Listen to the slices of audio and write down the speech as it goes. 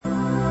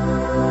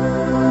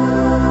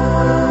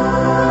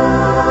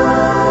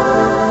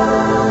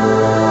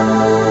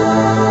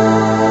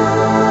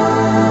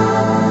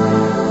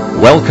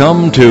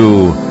Welcome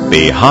to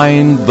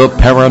Behind the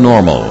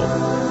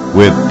Paranormal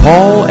with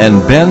Paul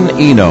and Ben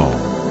Eno.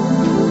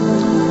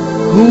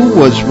 Who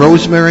was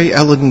Rosemary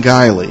Ellen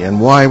Guiley, and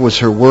why was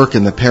her work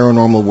in the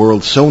paranormal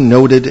world so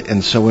noted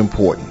and so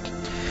important?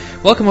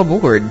 Welcome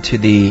aboard to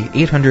the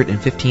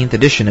 815th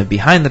edition of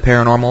Behind the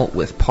Paranormal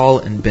with Paul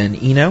and Ben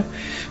Eno.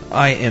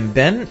 I am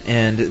Ben,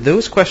 and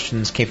those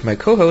questions came from my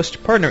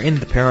co-host, partner in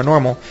the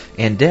paranormal,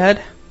 and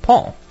dad,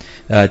 Paul.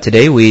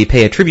 Today we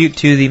pay a tribute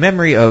to the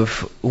memory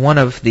of one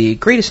of the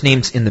greatest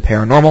names in the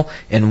paranormal,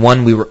 and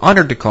one we were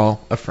honored to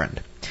call a friend.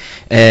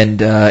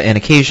 And an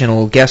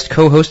occasional guest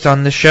co-host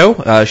on the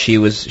show. She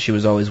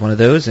was always one of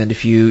those. And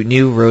if you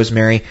knew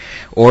Rosemary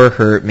or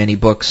her many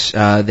books,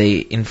 they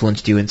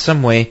influenced you in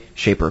some way,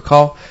 shape, or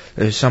call.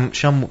 In some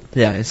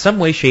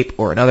way, shape,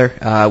 or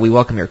another. We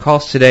welcome your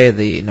calls today.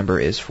 The number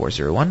is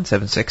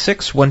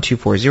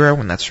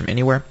 401-766-1240, and that's from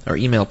anywhere. Or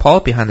email Paul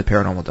at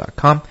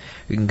BehindTheParanormal.com.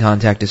 You can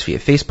contact us via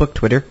Facebook,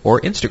 Twitter,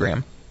 or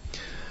Instagram.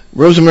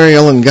 Rosemary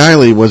Ellen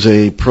Guiley was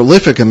a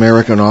prolific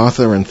American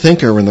author and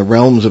thinker in the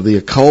realms of the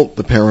occult,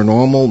 the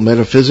paranormal,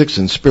 metaphysics,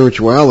 and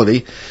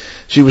spirituality.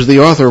 She was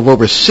the author of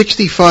over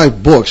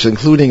 65 books,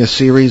 including a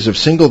series of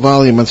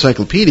single-volume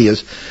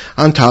encyclopedias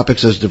on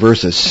topics as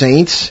diverse as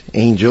saints,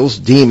 angels,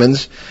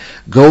 demons,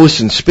 ghosts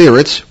and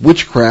spirits,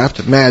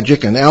 witchcraft,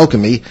 magic and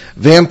alchemy,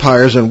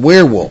 vampires and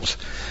werewolves.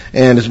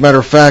 And as a matter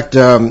of fact,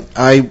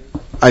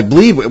 I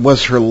believe it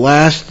was her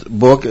last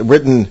book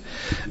written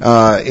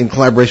in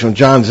collaboration with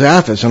John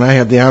Zaffis, and I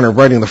had the honor of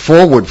writing the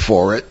foreword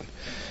for it.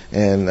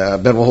 And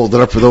Ben will hold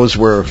it up for those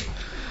who are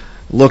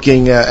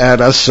looking at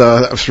us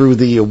through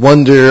the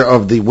wonder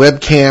of the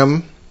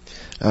webcam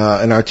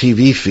and our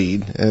TV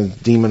feed,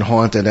 Demon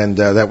Haunted, and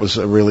that was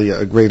really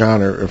a great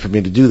honor for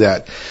me to do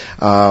that.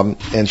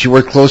 And she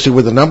worked closely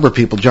with a number of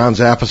people. John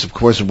Zaffis, of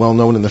course, is well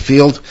known in the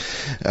field,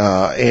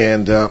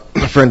 and a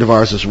friend of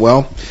ours as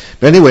well.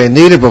 But anyway, a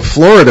native of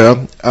Florida,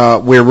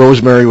 where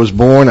Rosemary was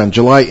born on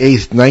July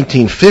 8th,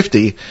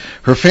 1950,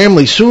 her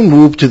family soon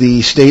moved to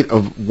the state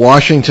of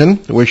Washington,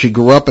 where she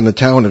grew up in the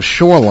town of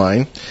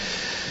Shoreline.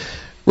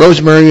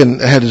 Rosemary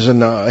had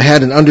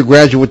an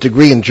undergraduate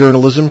degree in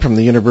journalism from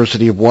the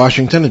University of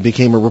Washington and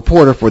became a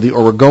reporter for the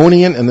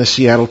Oregonian and the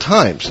Seattle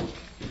Times.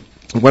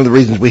 One of the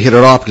reasons we hit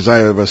it off because I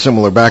have a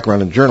similar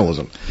background in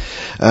journalism.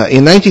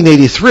 In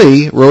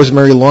 1983,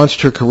 Rosemary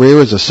launched her career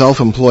as a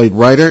self-employed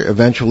writer,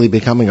 eventually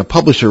becoming a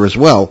publisher as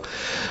well.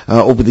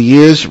 Over the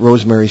years,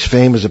 Rosemary's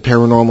fame as a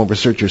paranormal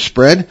researcher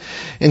spread,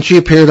 and she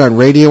appeared on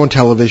radio and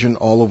television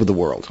all over the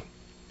world.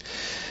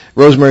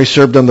 Rosemary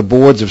served on the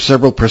boards of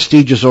several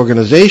prestigious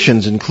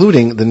organizations,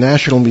 including the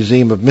National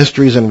Museum of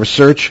Mysteries and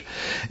Research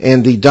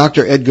and the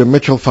Dr. Edgar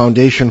Mitchell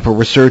Foundation for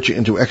Research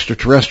into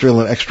Extraterrestrial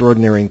and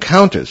Extraordinary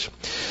Encounters.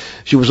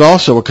 She was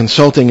also a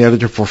consulting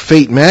editor for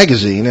Fate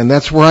magazine, and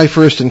that's where I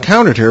first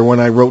encountered her when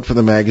I wrote for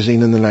the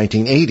magazine in the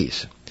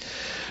 1980s.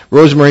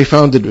 Rosemary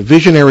founded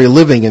Visionary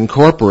Living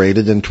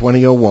Incorporated in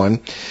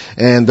 2001,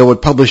 and though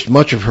it published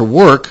much of her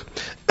work,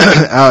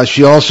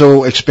 she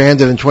also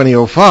expanded in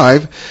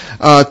 2005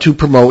 to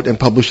promote and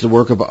publish the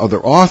work of other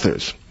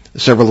authors,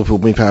 several of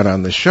whom we've had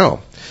on this show.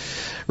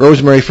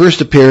 Rosemary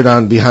first appeared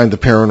on Behind the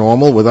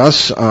Paranormal with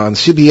us on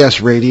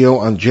CBS Radio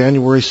on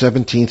January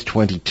 17th,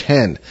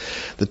 2010.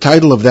 The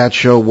title of that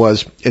show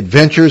was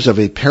Adventures of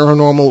a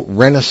Paranormal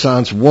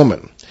Renaissance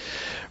Woman.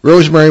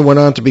 Rosemary went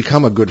on to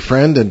become a good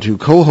friend and to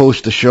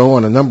co-host the show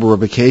on a number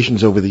of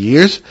occasions over the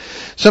years,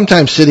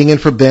 sometimes sitting in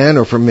for Ben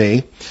or for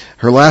me.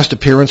 Her last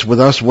appearance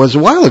with us was a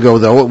while ago,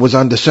 though. It was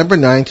on December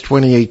 9th,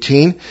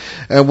 2018,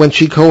 when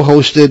she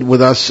co-hosted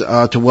with us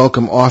to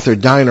welcome author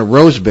Dinah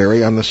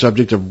Roseberry on the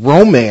subject of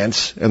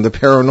romance and the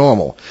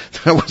paranormal.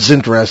 That was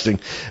interesting.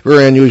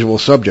 Very unusual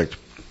subject.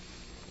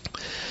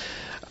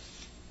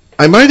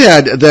 I might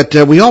add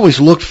that we always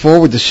looked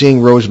forward to seeing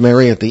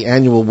Rosemary at the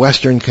annual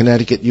Western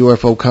Connecticut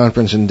UFO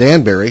Conference in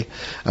Danbury.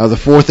 The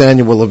fourth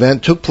annual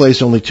event took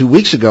place only 2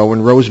 weeks ago,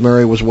 and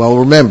Rosemary was well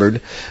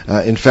remembered.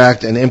 In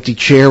fact, an empty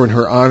chair in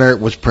her honor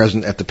was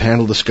present at the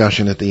panel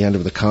discussion at the end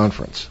of the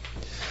conference.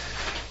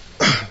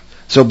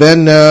 So,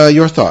 Ben,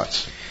 your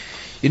thoughts?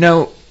 You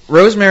know,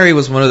 Rosemary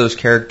was one of those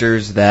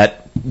characters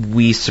that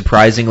we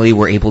surprisingly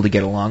were able to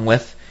get along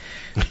with.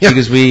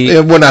 Because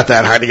we're not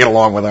that hard to get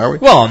along with, are we?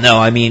 Well, no,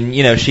 I mean,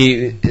 you know,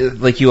 she,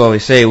 like you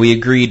always say, we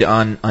agreed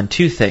on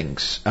two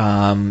things.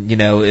 You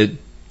know,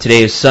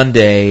 today is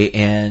Sunday,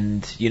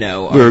 and you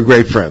know, we were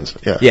great friends.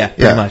 Yeah,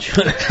 pretty much.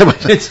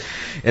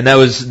 And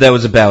that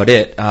was about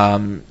it.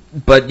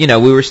 But you know,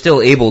 we were still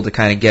able to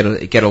kind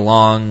of get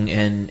along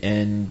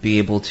and be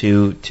able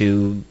to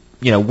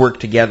you know, work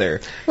together.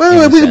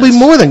 Well, we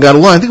more than got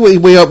along. I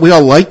think we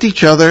all liked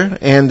each other,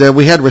 and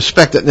we had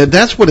respect.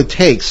 That's what it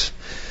takes.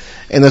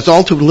 And there's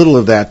all too little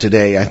of that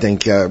today, I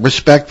think.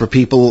 Respect for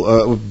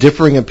people with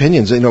differing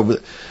opinions, you know,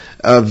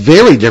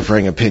 very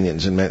differing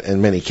opinions in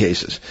many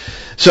cases.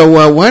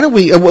 So why don't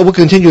we'll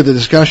continue the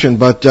discussion,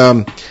 but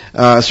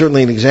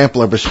certainly an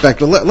example of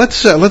respect.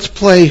 Let's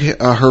play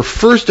her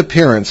first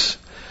appearance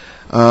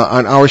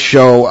on our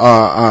show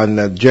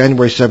on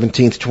January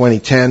 17th,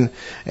 2010,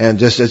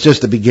 and it's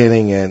just the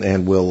beginning,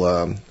 and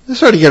we'll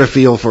sort of get a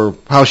feel for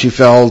how she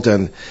felt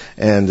and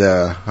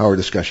how our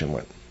discussion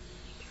went.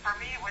 For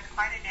me, it was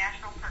quite a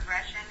natural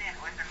progression. It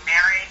was a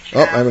marriage.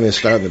 Oh, I'm going to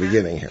start in the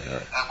beginning here. All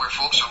right. Where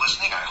folks are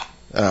listening, I hope.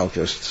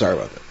 Okay, sorry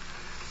about that.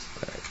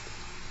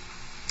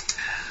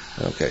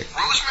 Okay.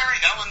 Rosemary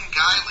Ellen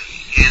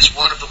Guiley is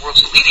one of the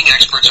world's leading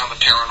experts on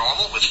the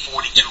paranormal with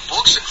 42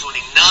 books,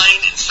 including 9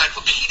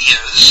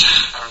 encyclopedias,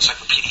 or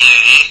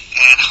encyclopediae,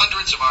 and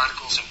hundreds of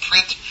articles in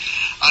print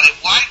on a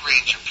wide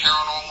range of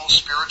paranormal,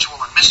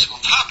 spiritual, and mystical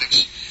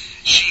topics.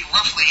 She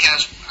roughly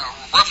has 1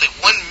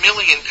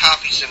 million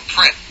copies in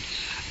print.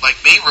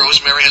 Like me,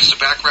 Rosemary has a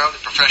background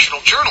in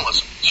professional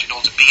journalism. She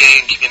holds a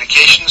BA in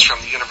communications from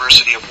the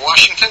University of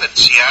Washington at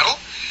Seattle,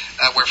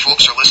 where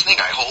folks are listening,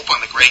 I hope,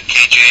 on the great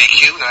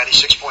KJAQ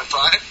 96.5.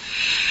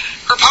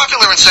 Her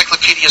popular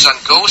encyclopedias on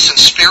ghosts and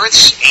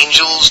spirits,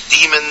 angels,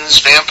 demons,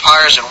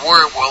 vampires, and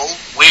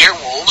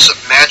werewolves,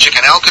 magic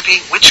and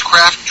alchemy,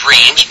 witchcraft,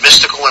 dreams,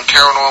 mystical and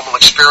paranormal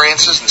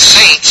experiences, and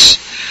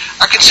saints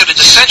are considered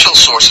essential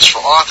sources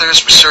for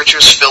authors,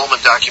 researchers, film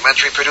and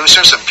documentary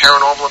producers, and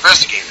paranormal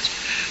investigators.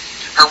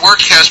 Her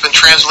work has been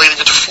translated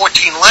into 14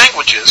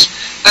 languages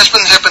and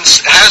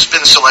has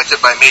been selected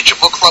by major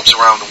book clubs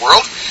around the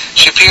world.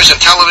 She appears in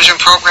television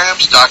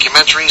programs,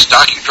 documentaries,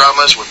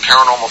 docudramas with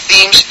paranormal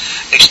themes,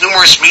 makes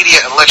numerous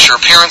media and lecture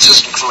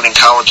appearances, including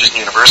colleges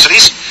and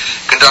universities,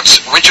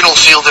 conducts original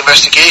field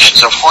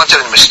investigations of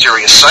haunted and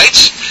mysterious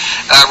sites.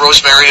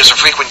 Rosemary is a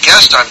frequent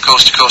guest on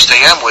Coast to Coast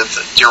AM with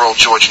dear old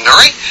George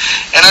Noory,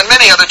 and on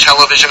many other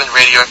television and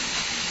radio.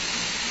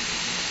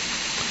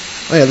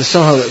 Oh yeah,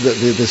 somehow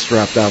this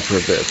dropped out for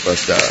a bit,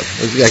 but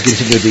I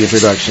continued the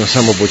introduction,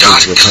 some of which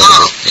is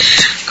repetitive.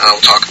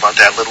 We'll talk about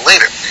that a little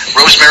later.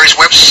 Rosemary's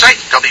website,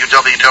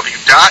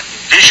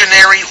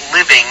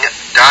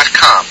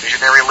 www.visionaryliving.com.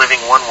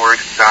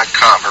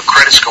 Visionaryliving.com. Her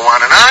credits go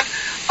on,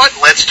 but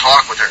let's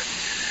talk with her.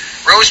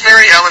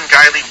 Rosemary Ellen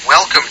Guiley,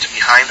 welcome to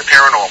Behind the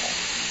Paranormal.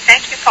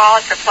 Thank you,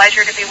 Paul. It's a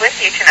pleasure to be with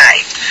you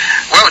tonight.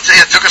 Well, it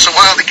took us a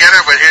while to get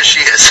her, but here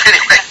she is.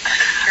 Anyway,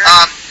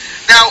 sure.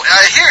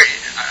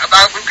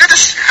 We've got a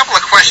couple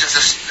of questions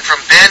from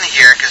Ben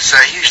here, because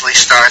he usually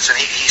starts, and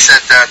he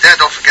said, Dad,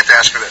 don't forget to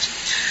ask her this.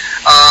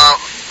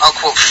 I'll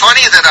quote,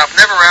 funny that I've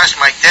never asked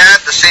my dad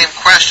the same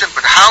question,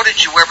 but how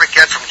did you ever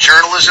get from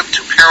journalism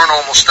to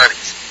paranormal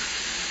studies?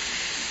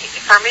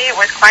 For me, it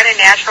was quite a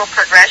natural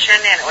progression,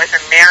 and it was a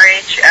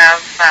marriage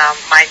of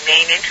my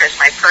main interest,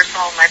 my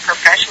personal and my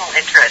professional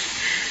interest.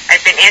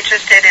 I've been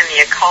interested in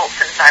the occult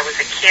since I was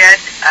a kid.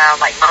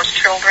 Like most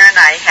children,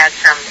 I had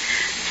some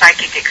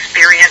psychic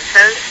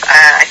experiences.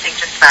 I think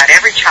just about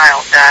every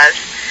child does.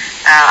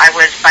 I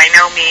was by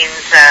no means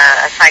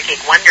a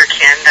psychic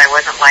wonderkind. I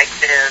wasn't like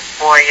the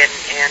boy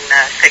in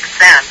Sixth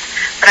Sense.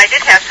 But I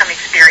did have some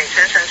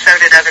experiences, and so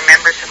did other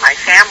members of my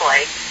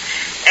family.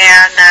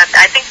 And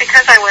I think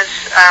because I was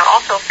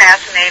also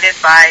fascinated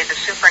by the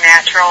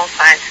supernatural,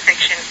 science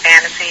fiction,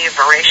 fantasy, a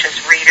voracious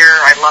reader.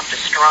 I loved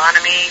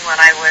astronomy when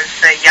I was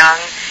young,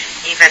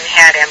 even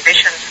had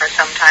ambitions for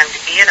some time to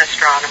be an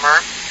astronomer.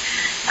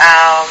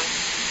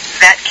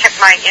 That kept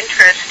my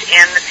interest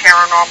in the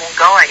paranormal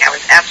going. I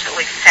was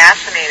absolutely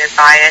fascinated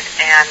by it,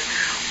 and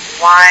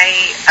why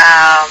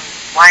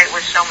it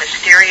was so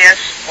mysterious,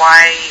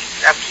 why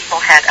people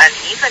had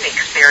uneven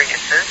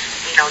experiences.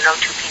 No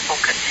two people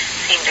could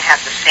seem to have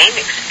the same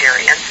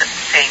experience at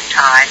the same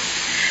time.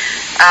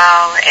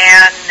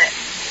 And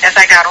as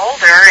I got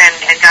older and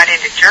got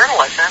into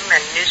journalism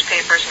and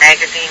newspapers,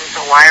 magazines,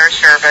 the wire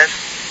service,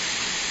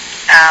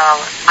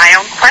 my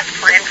own quest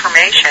for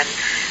information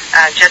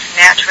just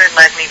naturally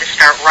led me to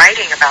start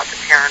writing about the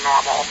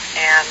paranormal,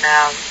 and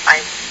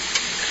I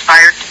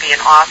aspired to be an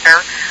author,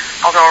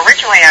 although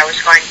originally I was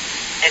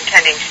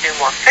intending to do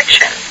more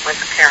fiction with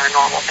the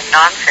paranormal than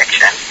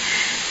nonfiction,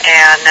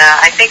 and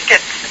I think it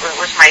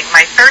was my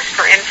thirst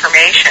for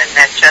information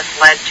that just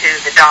led to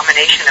the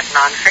domination of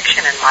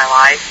nonfiction in my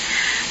life,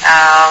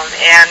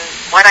 and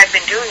what I've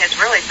been doing is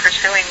really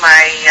pursuing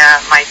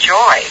my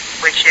joy,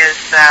 which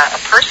is a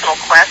personal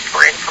quest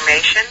for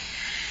information,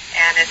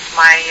 and it's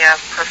my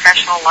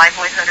professional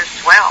livelihood as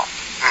well.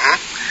 Mm-hmm.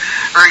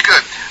 Very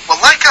good. Well,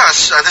 like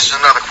us, this is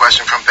another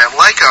question from Ben.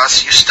 Like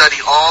us, you study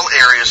all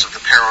areas of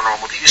the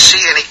paranormal. Do you see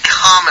any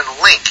common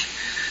link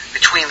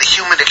between the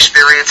human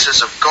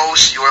experiences of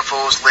ghosts,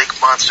 UFOs, lake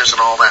monsters,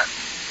 and all that?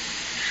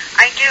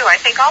 I do.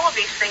 I think all of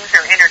these things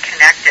are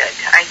interconnected.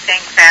 I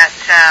think that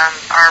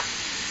our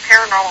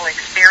paranormal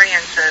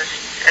experiences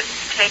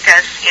take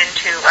us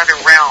into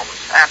other realms,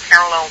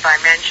 parallel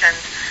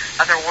dimensions,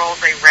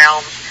 otherworldly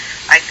realms.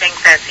 I think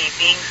that the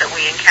beings that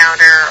we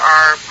encounter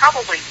are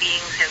probably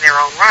beings in their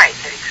own right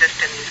that exist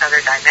in these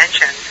other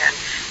dimensions, and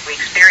we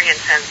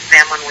experience them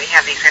when we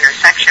have these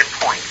intersection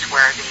points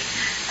where the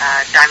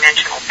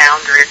dimensional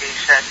boundaries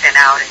thin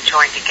out and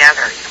join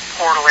together,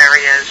 portal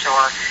areas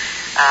or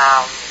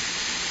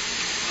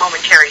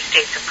momentary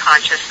states of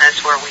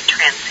consciousness where we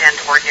transcend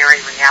ordinary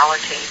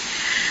reality.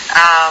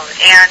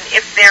 And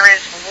if there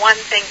is one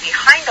thing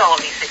behind all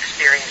of these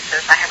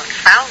experiences, I haven't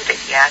found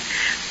it yet,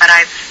 but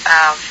I've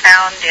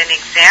found in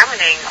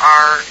examining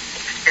our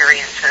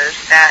experiences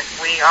that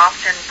we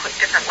often put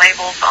different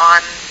labels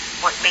on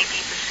what may be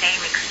the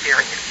same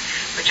experience.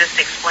 We just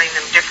explain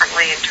them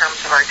differently in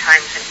terms of our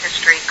times in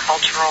history,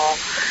 cultural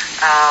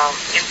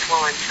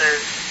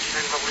influences,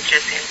 even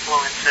religious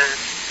influences.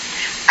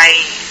 I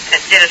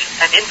did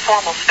an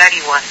informal study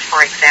once,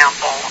 for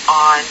example,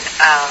 on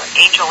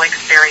angel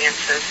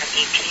experiences and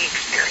ET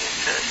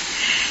experiences.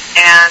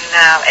 And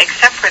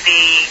except for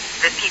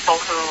the people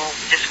who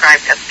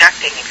described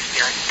abducting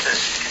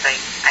experiences, because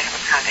I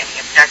haven't found any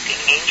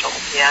abducting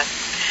angels yet.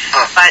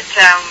 But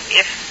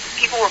if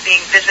people were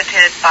being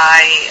visited by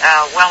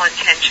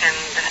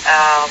well-intentioned,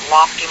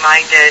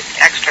 lofty-minded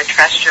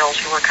extraterrestrials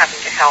who were coming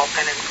to help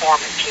and inform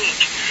and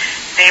teach,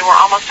 they were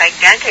almost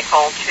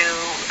identical to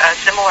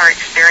similar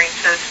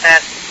experiences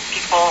that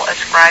people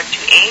ascribe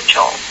to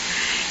angels.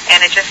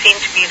 And it just seemed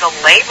to be the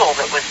label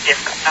that was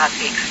different, not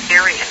the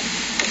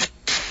experience.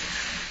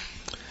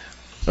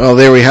 Well,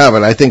 there we have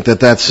it. I think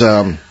that's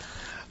a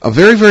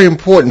very, very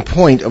important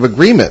point of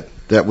agreement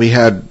that we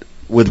had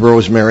with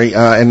Rosemary.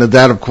 And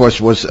that, of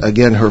course, was,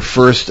 again, her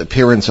first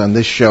appearance on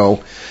this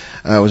show.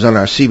 It was on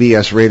our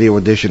CBS radio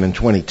edition in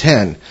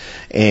 2010.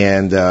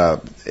 And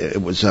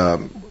it was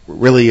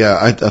really,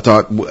 I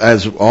thought,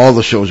 as all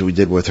the shows we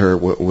did with her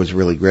was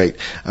really great.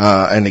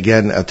 And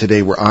again,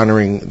 today we're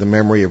honoring the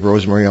memory of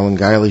Rosemary Ellen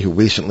Guiley, who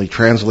recently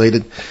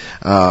translated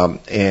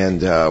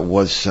and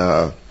was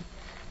a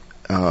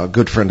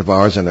good friend of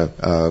ours and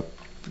a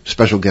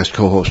special guest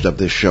co-host of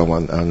this show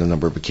on a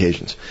number of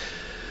occasions.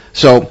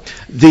 So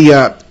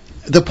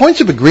the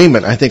points of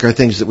agreement, I think, are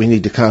things that we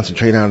need to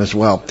concentrate on as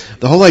well.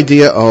 The whole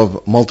idea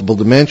of multiple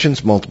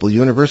dimensions, multiple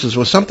universes,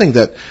 was something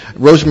that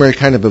Rosemary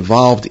kind of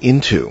evolved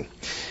into.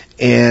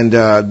 And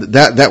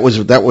that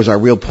was our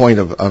real point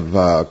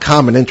of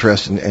common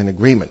interest and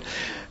agreement.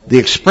 The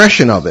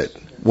expression of it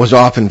was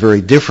often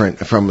very different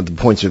from the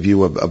points of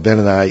view of Ben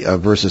and I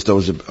versus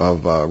those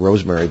of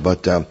Rosemary.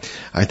 But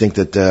I think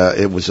that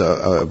it was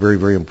a very,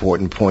 very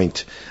important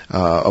point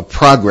of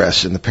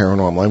progress in the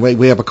paranormal. And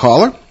we have a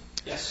caller?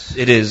 Yes,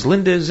 it is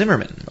Linda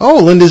Zimmerman.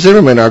 Oh, Linda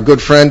Zimmerman, our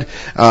good friend,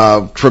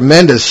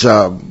 tremendous,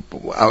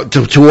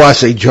 to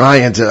us, a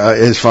giant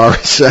as far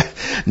as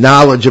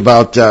knowledge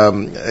about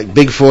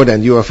Bigfoot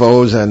and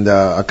UFOs, and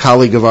a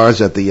colleague of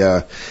ours at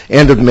the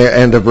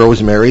end of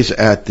Rosemary's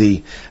at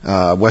the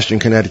Western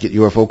Connecticut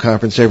UFO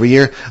Conference every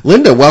year.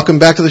 Linda, welcome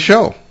back to the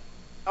show.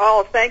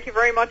 Oh, thank you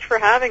very much for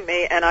having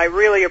me, and I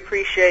really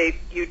appreciate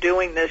you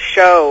doing this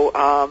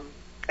show.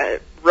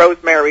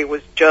 Rosemary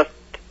was just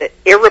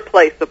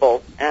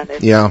irreplaceable.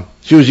 Yeah,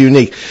 she was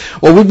unique.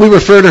 Well, we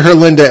refer to her,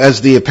 Linda,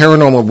 as the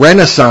paranormal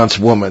Renaissance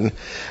woman.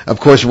 Of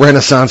course,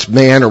 Renaissance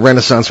man or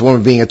Renaissance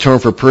woman being a term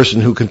for a person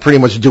who can pretty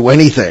much do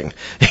anything,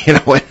 you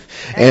know.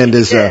 And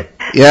is yeah,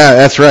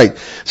 that's right.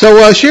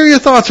 So share your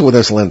thoughts with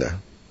us, Linda.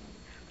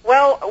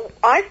 Well,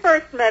 I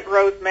first met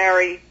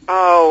Rosemary,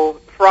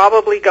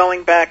 probably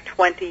going back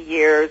 20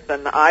 years,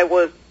 and I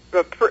was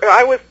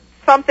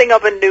something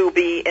of a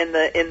newbie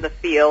in the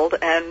field,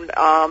 and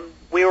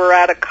we were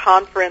at a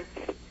conference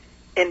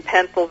in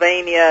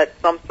Pennsylvania at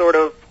some sort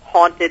of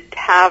haunted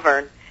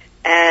tavern,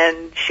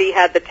 and she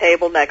had the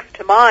table next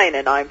to mine,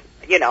 and I'm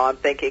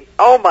thinking,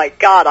 oh my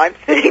God, I'm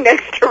sitting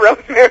next to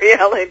Rosemary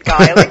Ellen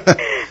Guiley.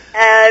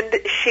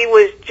 And she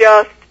was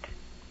just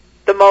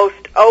the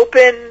most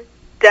open,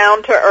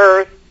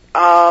 down-to-earth,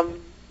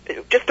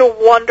 just a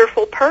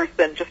wonderful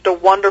person, just a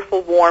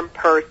wonderful, warm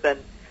person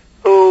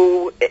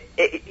who,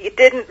 it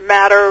didn't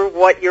matter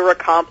what your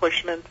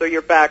accomplishments or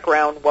your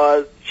background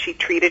was. She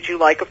treated you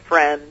like a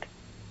friend.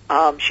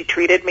 She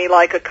treated me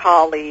like a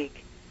colleague.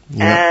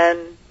 Yeah.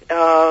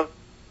 And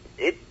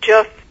it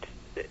just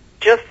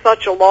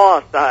such a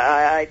loss.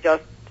 I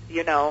just,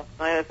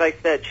 as I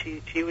said,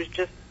 she's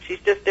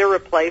just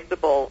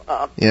irreplaceable.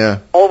 Yeah.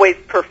 Always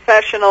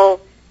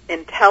professional,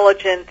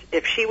 intelligent.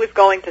 If she was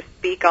going to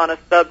speak on a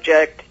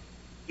subject,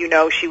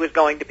 she was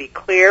going to be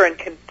clear and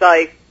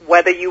concise.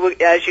 Whether you,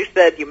 as you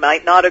said, you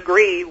might not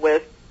agree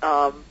with,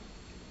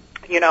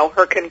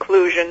 her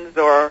conclusions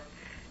or,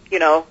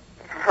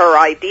 her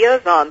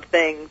ideas on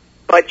things,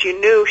 but you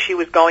knew she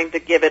was going to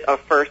give it a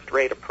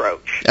first-rate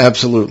approach.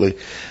 Absolutely.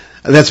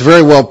 That's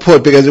very well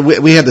put, because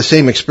we had the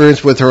same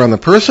experience with her on the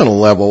personal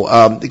level.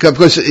 Of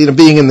course,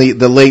 being in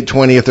the late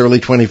 20th, early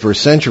 21st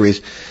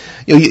centuries,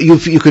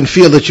 you can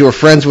feel that you're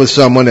friends with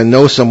someone and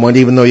know someone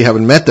even though you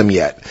haven't met them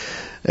yet.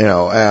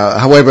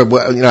 However,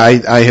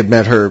 I had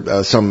met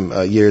her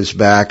some years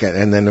back,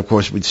 and then of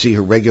course we'd see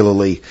her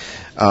regularly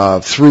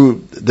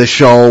through the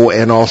show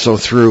and also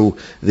through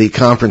the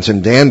conference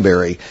in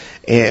Danbury,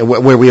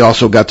 where we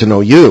also got to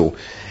know you.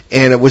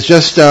 And it was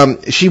just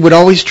she would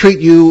always treat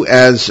you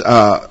as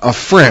a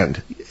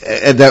friend.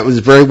 And that was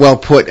very well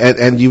put,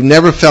 and you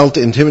never felt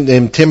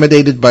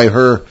intimidated by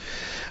her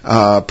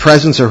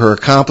presence or her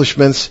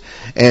accomplishments,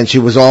 and she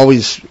was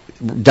always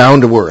down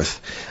to earth.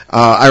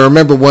 I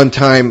remember one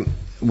time.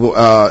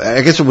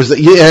 I guess it was.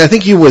 I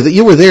think you were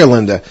there,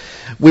 Linda,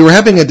 we were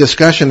having a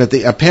discussion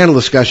a panel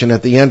discussion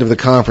at the end of the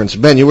conference.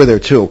 Ben, you were there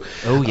too.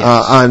 Oh,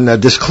 yes. On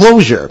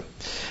disclosure.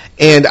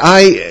 And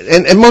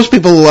and most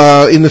people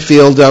in the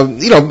field,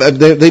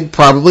 they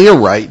probably are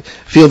right,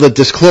 feel that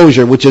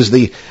disclosure, which is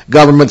the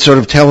government sort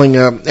of telling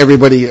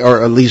everybody,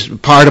 or at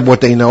least part of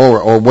what they know,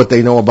 or what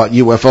they know about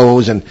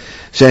UFOs, and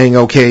saying,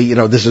 okay,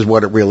 this is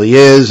what it really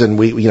is, and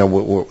we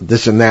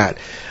this and that.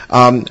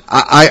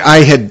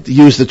 I had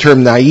used the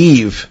term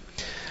naive,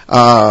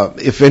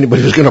 if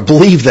anybody was going to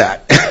believe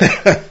that,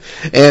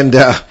 and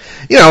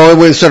it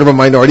was sort of a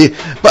minority,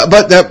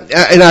 but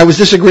and I was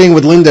disagreeing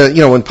with Linda,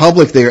 in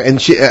public there, and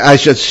I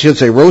should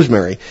say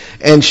Rosemary,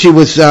 and she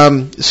was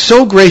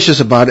so gracious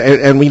about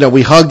it, and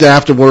we hugged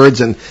afterwards,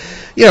 and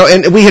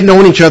and we had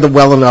known each other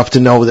well enough to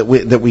know that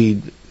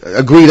we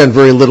agreed on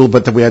very little,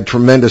 but that we had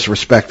tremendous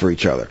respect for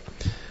each other.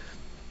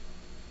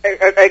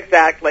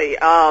 Exactly.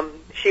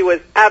 She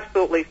was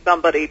absolutely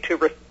somebody to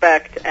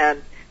respect,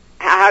 and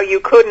how you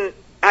couldn't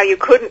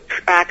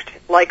act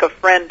like a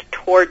friend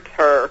towards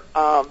her,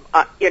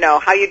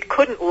 how you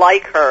couldn't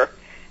like her.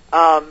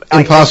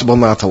 Impossible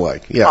not to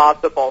like, yeah.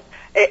 Impossible.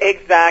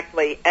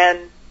 Exactly.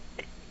 And,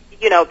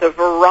 the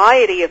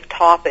variety of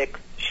topics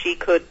she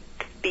could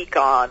speak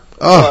on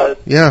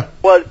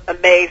was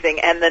amazing.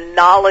 And the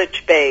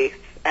knowledge base,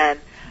 and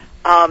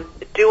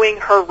doing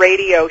her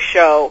radio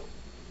show,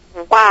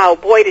 wow,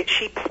 boy, did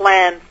she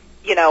plan,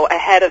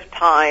 ahead of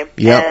time.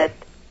 Yep. And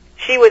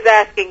she was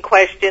asking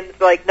questions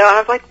like, no, I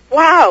was like,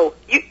 wow,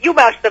 you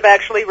must have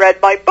actually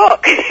read my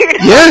book.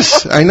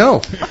 Yes, I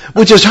know.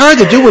 Which is hard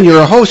to do when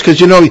you're a host,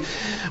 because,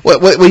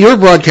 well, you're a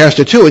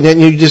broadcaster too, and then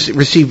you just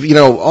receive,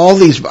 all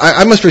these,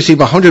 I must receive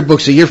 100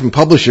 books a year from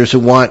publishers who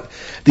want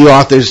the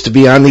authors to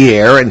be on the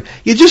air, and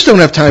you just don't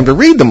have time to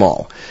read them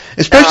all.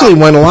 Especially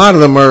when a lot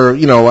of them are,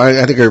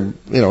 I think are,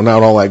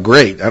 not all that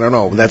great. I don't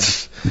know.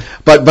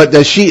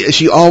 But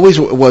she always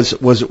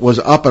was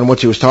up on what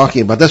she was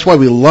talking about. That's why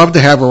we love to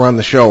have her on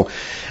the show.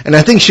 And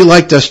I think she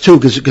liked us too,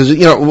 because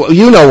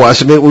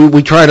us. I mean,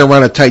 we try to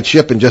run a tight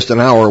ship in just an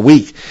hour a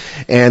week,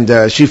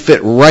 and she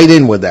fit right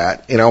in with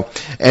that,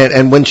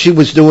 And when she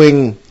was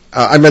doing,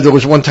 I remember there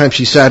was one time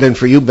she sat in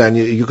for you, Ben.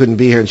 You couldn't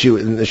be here, and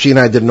she and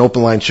I did an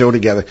open line show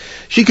together.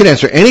 She could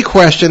answer any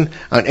question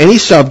on any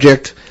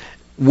subject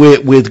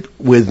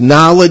with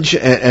knowledge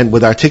and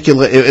with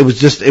articulate.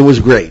 It was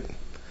great.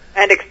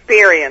 And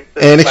experience.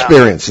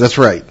 Experience, that's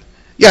right.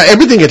 Yeah,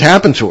 everything had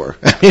happened to her.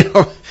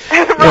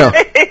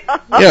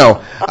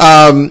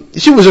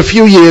 She was a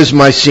few years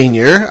my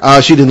senior.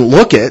 She didn't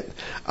look it,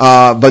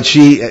 but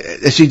she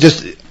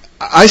just.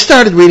 I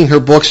started reading her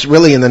books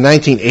really in the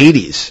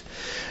 1980s.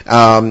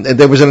 And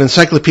there was an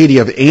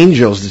encyclopedia of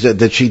angels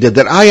that she did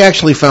that I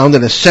actually found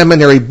in a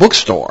seminary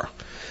bookstore.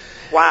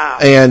 Wow.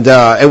 And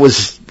it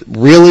was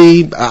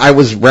really, I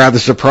was rather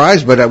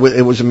surprised, but it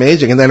was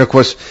amazing. And then, of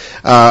course,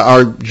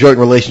 our joint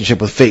relationship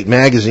with Fate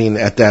magazine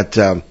at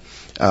that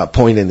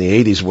point in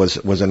the 80s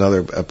was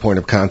another point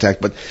of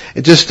contact. But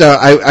it just,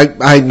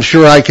 I'm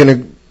sure I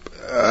can,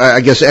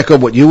 I guess, echo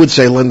what you would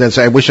say, Linda, and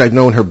say I wish I'd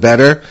known her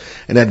better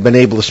and had been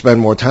able to spend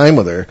more time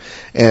with her.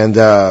 And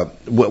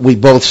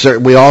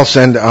we all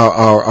send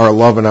our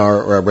love and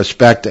our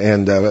respect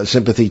and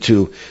sympathy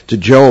to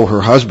Joe,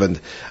 her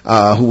husband,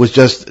 who was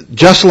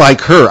just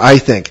like her, I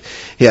think.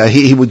 Yeah,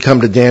 he would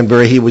come to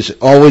Danbury. He was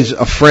always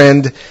a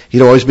friend.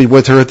 He'd always be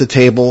with her at the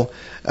table.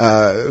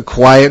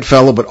 Quiet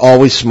fellow, but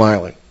always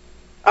smiling.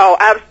 Oh,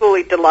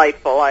 absolutely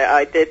delightful.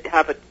 I did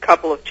have a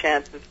couple of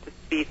chances to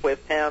speak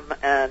with him,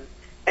 and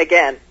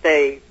again,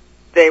 they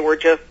were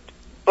just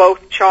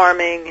both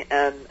charming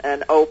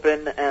and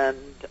open, and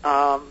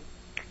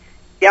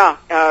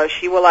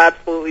she will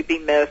absolutely be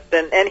missed,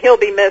 and he'll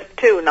be missed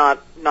too,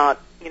 not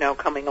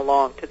coming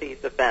along to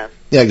these events.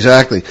 Yeah,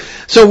 exactly.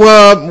 So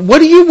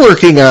what are you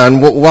working on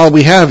while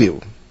we have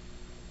you?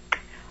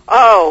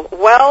 Oh,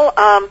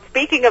 well,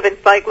 speaking of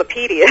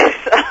encyclopedias,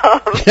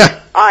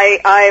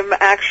 I'm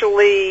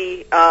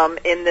actually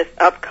in this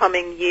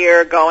upcoming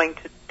year going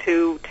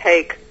to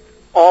take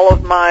all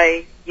of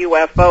my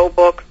UFO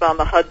books on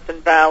the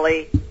Hudson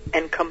Valley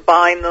and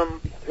combine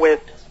them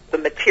with the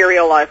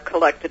material I've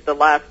collected the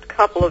last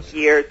couple of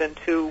years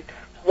into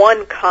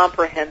one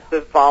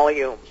comprehensive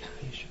volume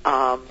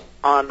on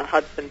the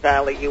Hudson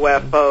Valley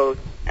UFOs.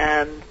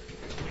 And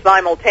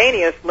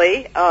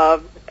simultaneously,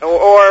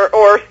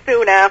 or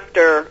soon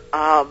after,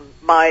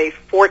 my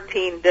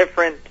 14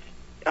 different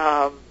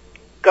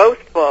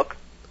ghost books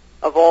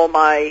of all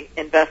my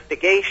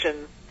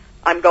investigations,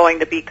 I'm going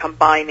to be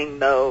combining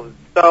those.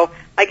 So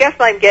I guess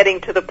I'm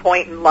getting to the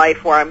point in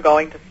life where I'm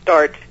going to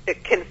start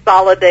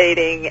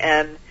consolidating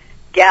and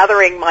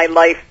gathering my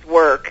life's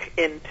work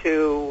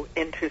into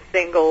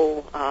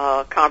single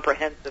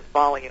comprehensive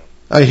volumes.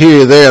 I hear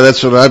you there.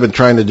 That's what I've been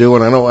trying to do,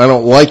 and I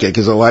don't like it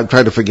because I've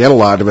tried to forget a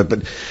lot of it.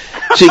 But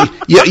see,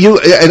 you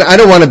and I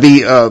don't want to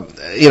be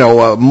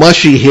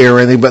mushy here or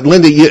anything. But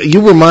Linda,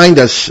 you remind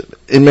us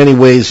in many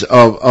ways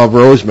of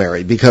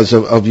Rosemary because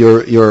of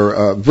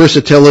your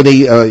versatility,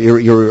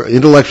 your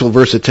intellectual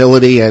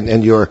versatility,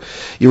 and your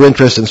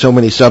interest in so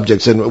many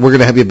subjects. And we're going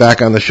to have you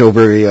back on the show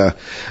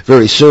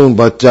very soon.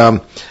 But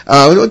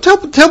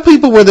tell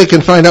people where they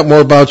can find out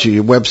more about you,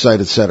 your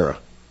website, etc.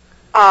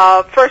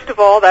 First of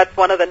all, that's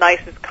one of the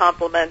nicest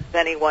compliments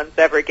anyone's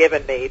ever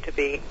given me, to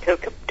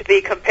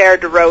be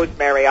compared to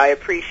Rosemary. I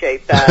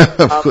appreciate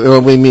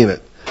that. We mean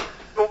it.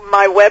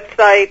 My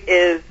website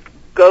is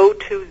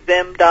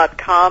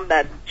gotozim.com.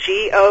 That's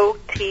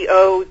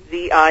GOTOZIM,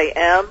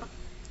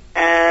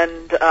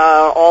 and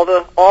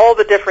all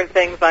the different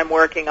things I'm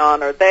working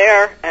on are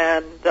there,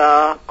 and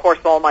of course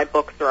all my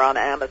books are on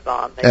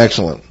Amazon.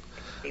 Excellent.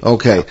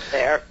 Okay.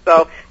 There.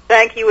 So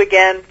thank you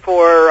again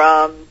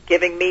for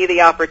giving me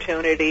the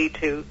opportunity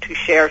to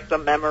share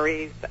some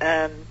memories,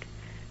 and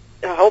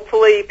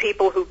hopefully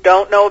people who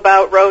don't know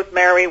about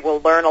Rosemary will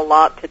learn a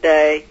lot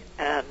today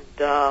and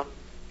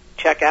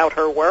check out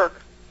her work.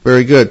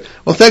 Very good.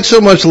 Well, thanks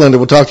so much, Linda.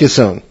 We'll talk to you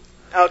soon.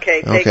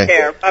 Okay, take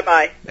care.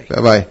 Bye-bye.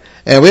 Bye-bye.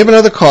 And we have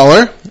another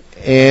caller,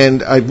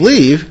 and I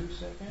believe,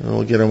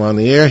 we'll get him on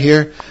the air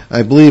here,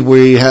 I believe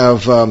we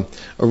have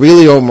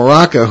Aurelio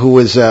Maraca, who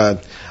is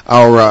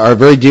our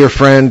very dear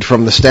friend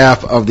from the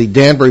staff of the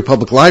Danbury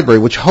Public Library,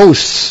 which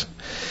hosts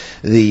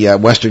the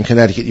Western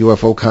Connecticut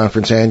UFO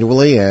Conference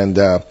annually. And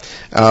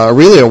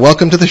Aurelio,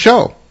 welcome to the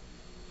show.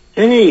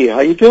 Hey, how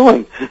you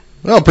doing?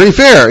 Well, pretty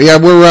fair. Yeah,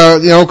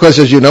 we're, because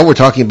as you know, we're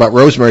talking about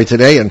Rosemary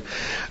today, and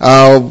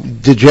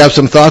did you have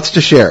some thoughts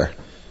to share?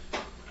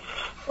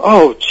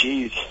 Oh,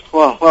 geez.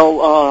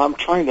 Well, I'm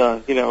trying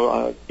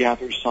to,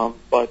 gather some,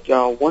 but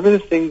one of the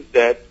things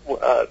that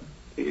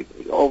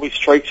always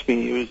strikes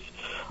me is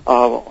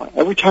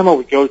every time I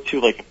would go to,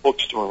 like, a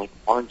bookstore,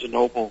 like Barnes &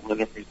 Noble and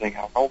everything,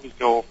 I would always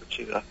go over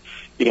to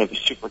the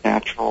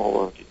supernatural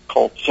or the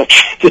occult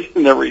section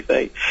and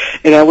everything,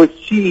 and I would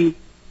see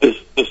this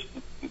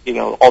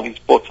all these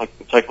books like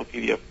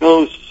Encyclopedia of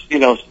Ghosts,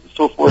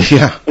 so forth.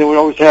 Yeah. And it would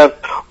always have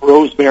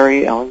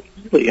Rosemary Ellen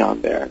Guiley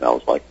on there. And I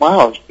was like,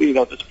 wow,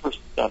 this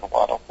person's done a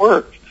lot of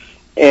work.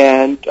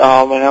 And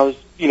I was,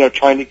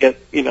 trying to get,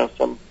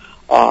 some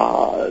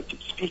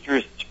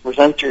speakers,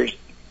 presenters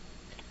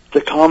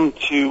to come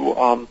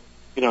to,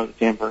 the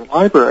Danbury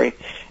Library.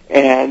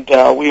 And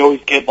we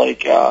always get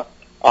like those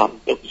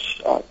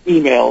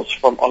emails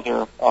from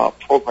other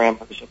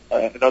programmers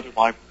at other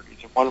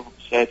libraries. And one of them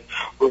said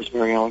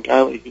Rosemary Ellen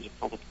Guiley, who's a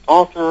prolific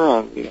author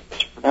on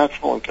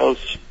supernatural and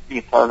ghosts,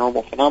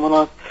 paranormal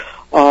phenomena.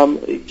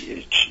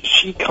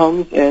 She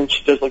comes and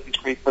she does like these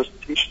great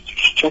presentations. You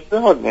should check her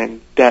out.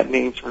 And that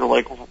name sort of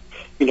like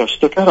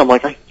stuck out. I'm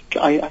like,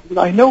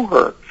 I know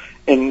her.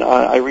 And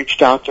I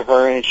reached out to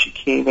her, and she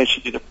came and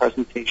she did a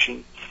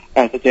presentation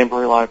at the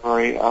Danbury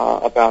Library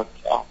about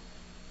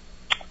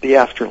the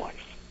afterlife.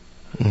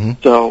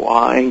 Mm-hmm. So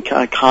and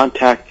kind of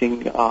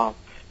contacting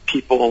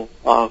people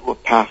who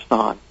have passed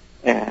on.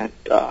 And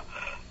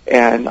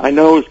I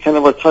know it's kind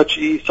of a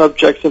touchy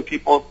subject. Some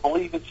people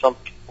believe it, some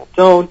people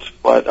don't.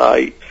 But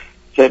I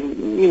said,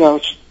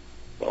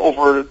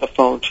 over the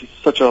phone, she's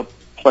such a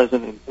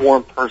pleasant and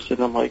warm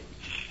person. I'm like,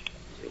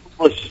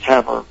 let's just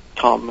have her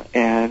come.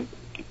 And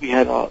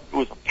it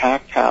was a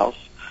packed house,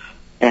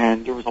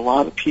 and there was a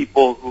lot of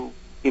people who,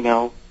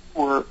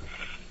 were,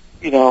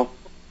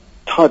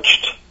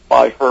 touched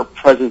by her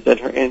presence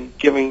and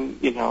giving,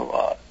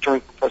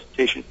 during the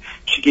presentation,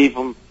 she gave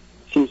them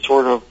some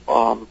sort of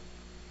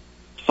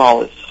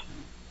solace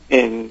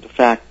in the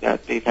fact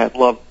that they've had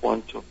loved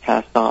ones who have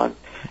passed on,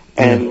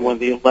 and when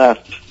they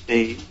left,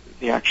 they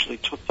actually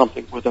took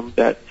something with them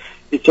that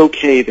it's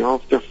okay,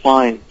 they're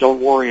fine,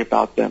 don't worry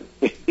about them,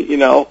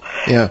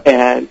 Yeah.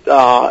 And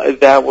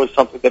that was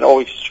something that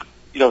always,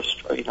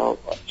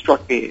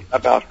 struck me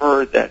about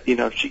her, that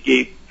she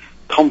gave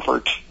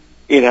comfort,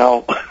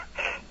 to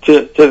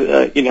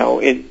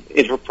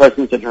in her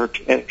presence and her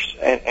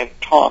and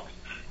talks.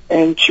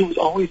 And she was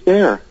always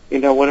there,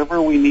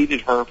 whenever we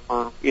needed her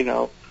for,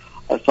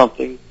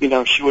 something,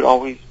 she would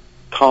always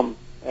come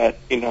at,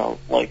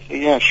 like,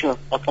 say, yeah, sure,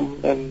 I'll come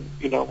and,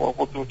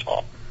 we'll do a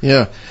talk.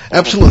 Yeah,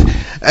 absolutely.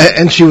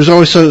 And she was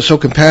always so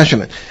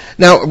compassionate.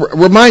 Now,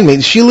 remind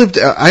me, she lived,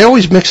 I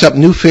always mix up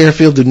New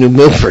Fairfield and New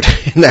Milford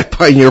in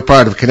your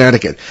part of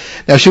Connecticut.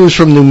 Now, she was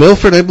from New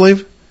Milford, I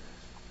believe?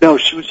 No,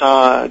 she was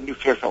New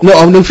Fairfield.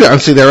 No, New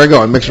Fairfield. See, there I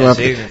go. I'm mixing them up.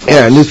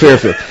 Yeah, New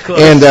Fairfield.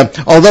 And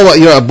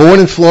although born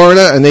in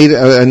Florida, a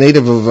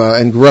native of,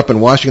 and grew up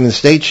in Washington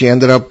State, she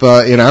ended up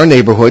in our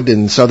neighborhood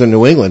in southern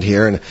New England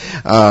here, and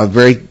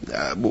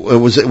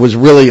it was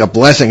really a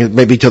blessing,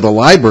 maybe to the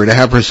library, to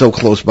have her so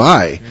close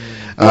by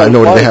in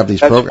order to have these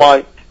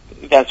programs.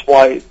 That's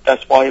why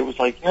it was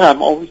like, yeah,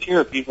 I'm always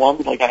here. If you want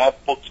me, like, I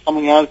have books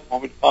coming out. If you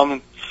want me to come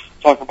and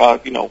talk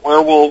about,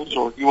 werewolves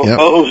or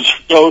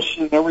UFOs, ghosts,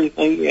 and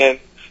everything, and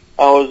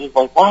I was just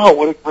like, wow,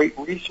 what a great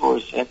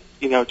resource. And,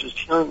 just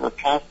hearing her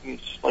passing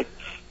is just like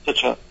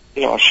such a,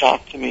 a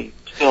shock to me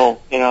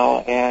still,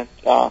 and,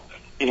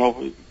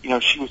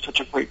 she was such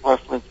a great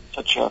reference,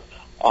 such a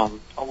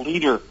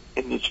leader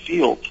in this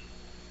field.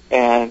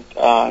 And,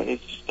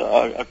 it's just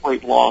a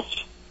great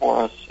loss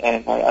for us,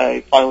 and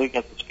I finally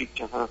got to speak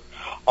to her,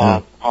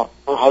 her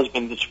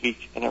husband this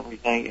week and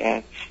everything,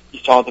 and he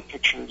saw the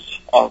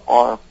pictures of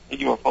our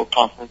UFO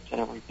conference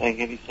and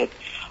everything, and he said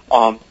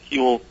he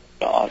will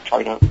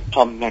try to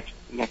come next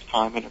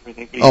time and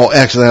everything. Oh,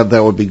 excellent!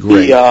 That would be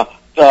great. The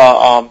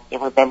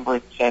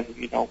remembrance and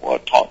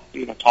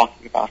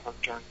talking about her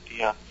during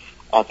the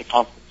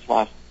conference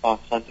last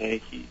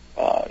Sunday. He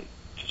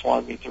just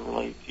wanted me to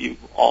relate to you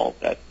all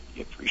that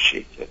he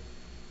appreciates it.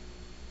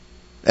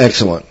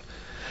 Excellent.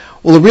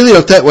 Well, Aurelio,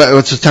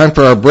 it's time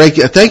for our break.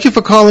 Thank you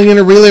for calling in,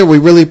 Aurelio. We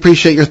really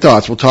appreciate your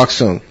thoughts. We'll talk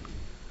soon.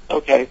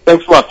 Okay.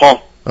 Thanks a lot,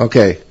 Paul.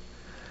 Okay.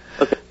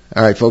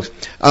 All right, folks.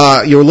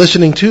 You're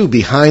listening to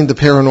Behind the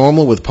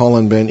Paranormal with Paul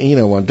and Ben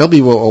Eno on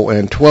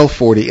WOON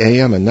 1240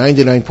 AM and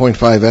 99.5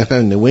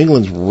 FM, New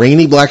England's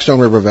rainy Blackstone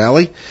River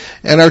Valley,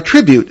 and our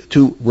tribute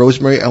to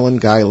Rosemary Ellen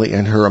Guiley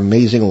and her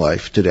amazing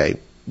life today.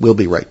 We'll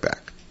be right back.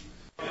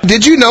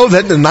 Did you know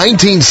that in the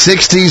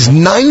 1960s,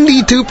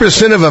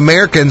 92% of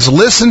Americans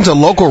listened to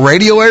local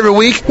radio every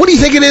week? What do you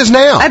think it is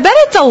now? I bet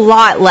it's a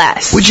lot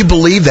less. Would you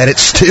believe that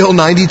it's still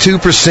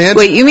 92%?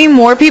 Wait, you mean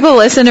more people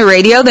listen to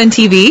radio than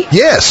TV?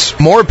 Yes,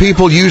 more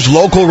people use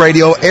local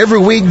radio every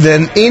week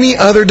than any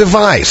other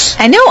device.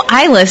 I know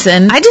I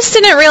listen. I just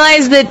didn't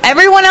realize that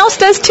everyone else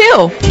does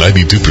too.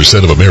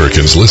 92% of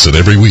Americans listen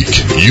every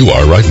week. You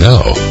are right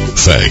now.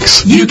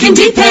 Thanks. You can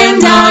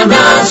depend on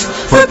us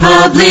for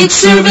public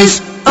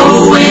service.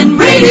 ON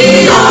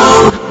Radio.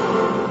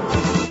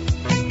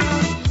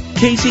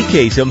 Casey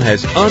Kasem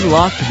has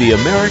unlocked the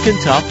American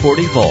Top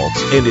 40 vaults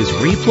and is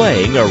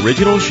replaying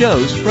original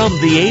shows from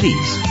the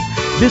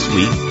 80s. This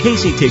week,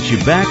 Casey takes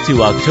you back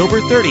to October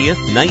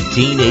 30th,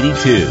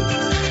 1982.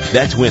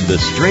 That's when the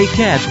Stray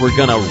Cats were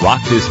gonna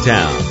rock this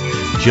town.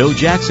 Joe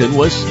Jackson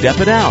was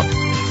stepping out.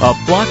 A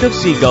flock of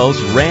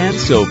seagulls ran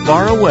so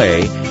far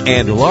away,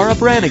 and Laura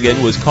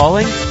Branigan was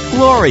calling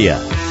Gloria.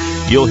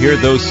 You'll hear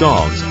those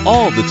songs,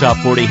 all the top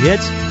 40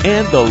 hits,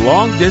 and the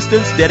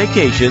long-distance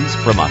dedications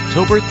from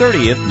October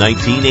 30th,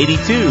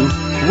 1982,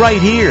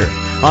 right here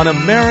on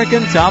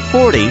American Top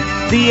 40,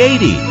 the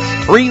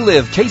 80s.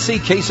 Relive Casey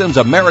Kasem's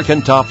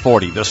American Top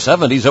 40, the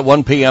 70s at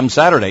 1 p.m.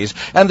 Saturdays,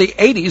 and the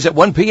 80s at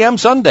 1 p.m.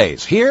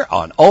 Sundays, here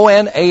on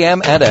ON,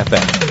 AM, and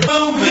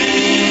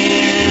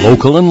FM.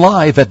 Local and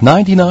live at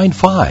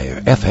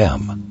 99.5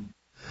 FM.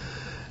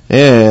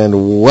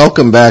 And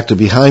welcome back to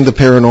Behind the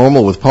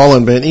Paranormal with Paul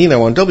and Ben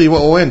Eno on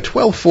WOON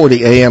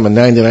 1240 AM and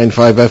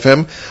 99.5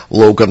 FM,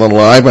 local and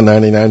live on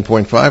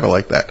 99.5. I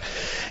like that.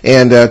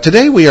 And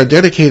today we are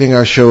dedicating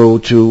our show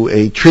to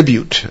a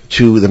tribute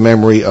to the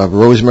memory of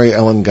Rosemary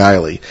Ellen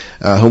Guiley,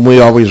 whom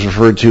we always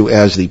referred to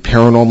as the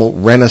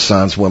paranormal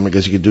Renaissance woman,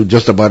 because you could do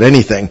just about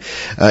anything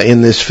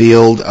in this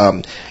field.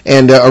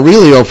 And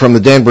Aurelio from the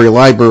Danbury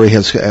Library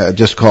has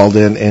just called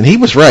in, and he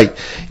was right.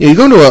 You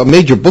go to a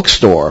major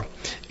bookstore,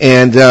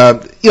 and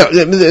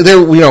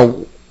there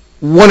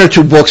one or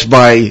two books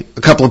by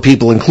a couple of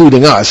people,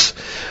 including us,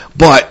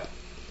 but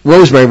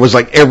Rosemary was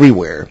like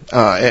everywhere,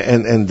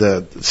 and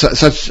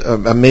such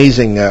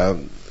amazing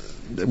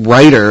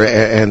writer,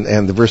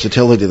 and the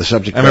versatility of the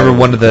subject. I remember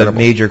one of the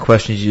major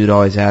questions you'd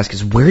always ask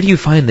is, where do you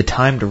find the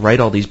time to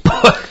write all these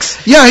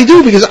books? Yeah, I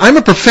do, because I'm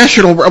a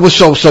professional.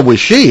 So was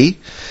she.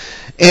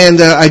 And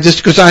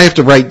because I have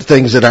to write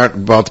things that aren't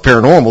about the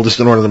paranormal just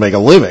in order to make a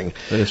living.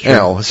 That is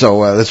true.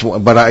 So that's.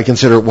 But I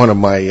consider it one of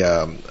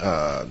my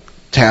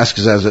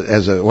tasks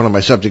as one of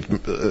my subject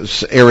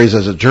areas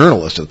as a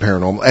journalist of the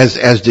paranormal,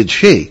 as did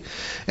she.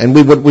 And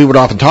we would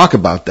often talk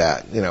about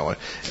that, and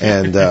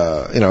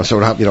so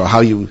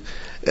how you.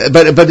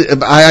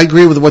 But I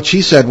agree with what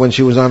she said when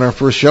she was on our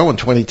first show in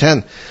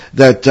 2010,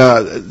 that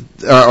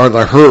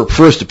or her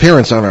first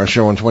appearance on our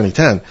show in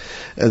 2010,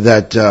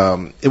 that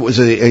it was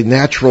a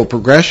natural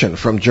progression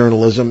from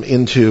journalism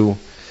into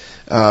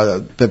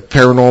the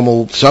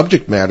paranormal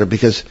subject matter,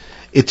 because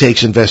it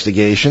takes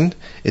investigation,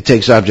 it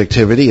takes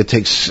objectivity, it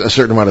takes a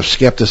certain amount of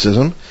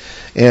skepticism,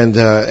 and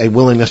a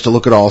willingness to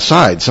look at all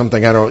sides.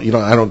 Something I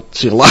don't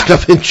see a lot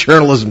of in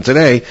journalism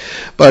today.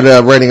 But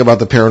writing about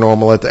the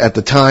paranormal at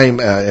the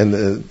time, and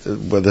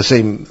the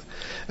same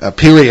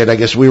period, I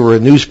guess we were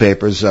in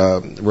newspapers.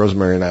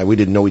 Rosemary and I, we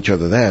didn't know each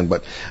other then,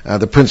 but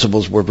the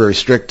principles were very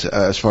strict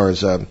as far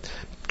as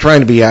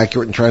trying to be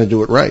accurate and trying to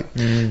do it right.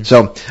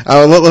 So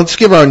let's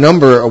give our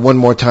number one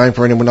more time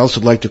for anyone else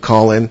who'd like to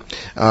call in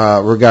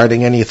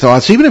regarding any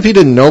thoughts, even if you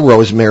didn't know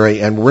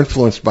Rosemary and were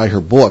influenced by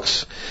her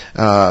books,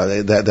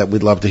 that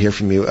we'd love to hear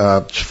from you.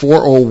 It's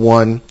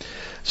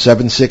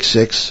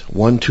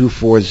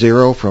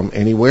 401-766-1240 from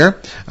anywhere,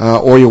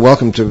 or you're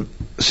welcome to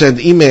send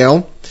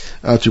email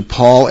to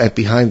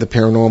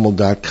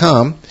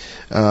paul@behindtheparanormal.com,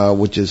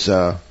 which is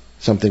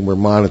something we're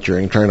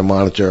monitoring, trying to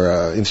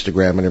monitor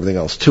Instagram and everything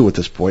else too at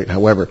this point.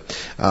 However,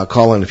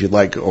 call in if you'd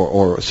like,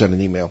 or send an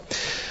email.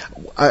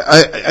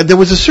 There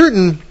was a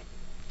certain,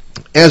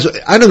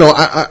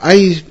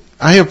 I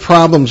have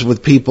problems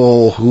with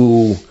people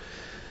whom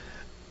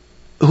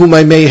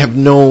I may have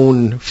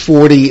known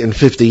 40 and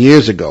 50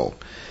 years ago,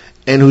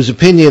 and whose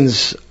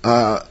opinions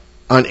I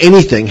on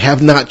anything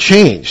have not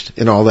changed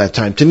in all that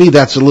time. To me,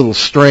 that's a little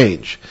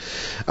strange.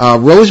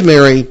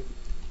 Rosemary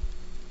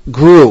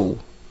grew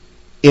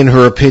in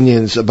her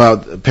opinions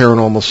about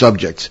paranormal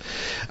subjects.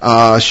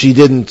 She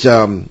didn't,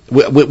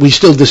 we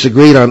still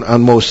disagreed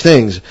on most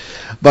things,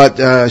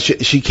 but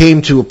she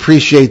came to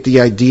appreciate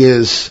the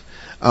ideas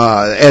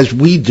as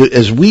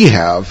we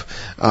have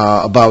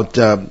about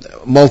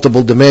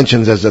multiple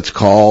dimensions, as it's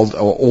called,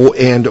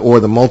 or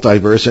the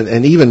multiverse,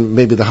 and even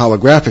maybe the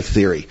holographic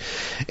theory.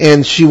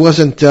 And she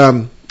wasn't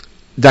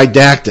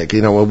didactic,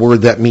 a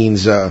word that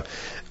means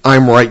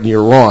I'm right and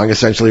you're wrong,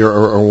 essentially,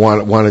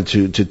 or wanted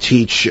to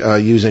teach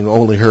using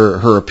only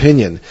her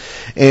opinion.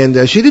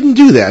 And she didn't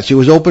do that. She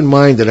was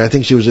open-minded. I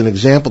think she was an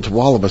example to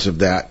all of us of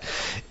that.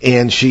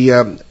 And she,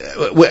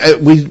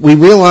 we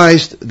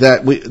realized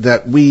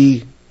that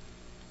we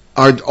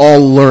are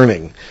all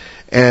learning.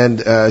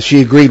 And she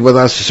agreed with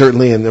us,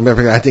 certainly, and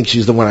I think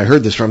she's the one I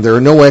heard this from. There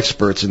are no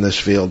experts in this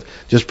field,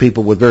 just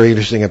people with very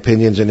interesting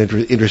opinions and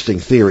interesting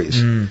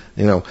theories.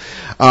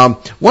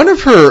 One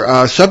of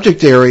her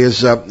subject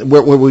areas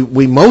where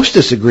we most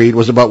disagreed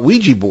was about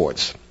Ouija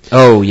boards.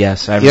 Oh,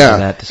 yes, I remember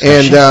that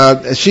discussion.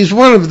 And she's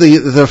one of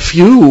the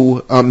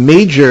few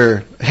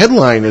major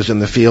headliners in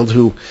the field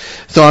who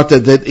thought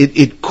that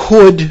it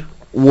could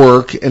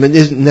work, and it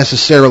isn't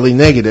necessarily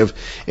negative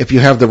if you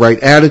have the right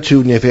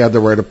attitude and if you have the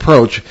right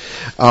approach.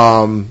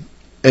 And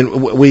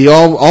we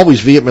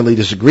always vehemently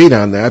disagreed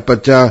on that,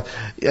 but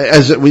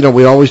as we know,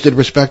 we always did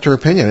respect her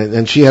opinion.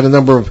 And she had a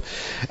number of,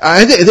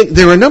 I think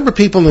there are a number of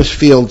people in this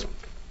field,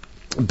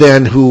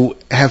 Ben, who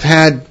have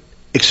had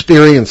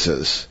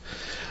experiences,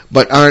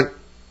 but aren't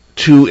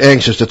too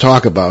anxious to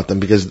talk about them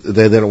because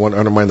they don't want to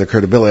undermine their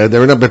credibility. There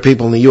are a number of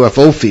people in the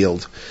UFO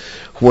field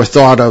who are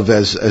thought of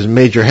as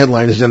major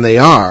headliners, and they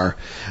are,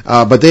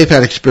 but they've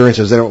had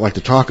experiences they don't like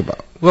to talk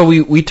about. Well,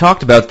 we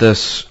talked about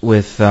this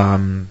with, I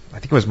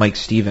think it was Mike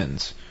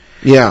Stevens.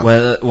 Yeah.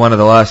 One of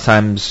the last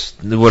times.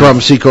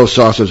 From Seacoast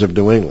Saucers of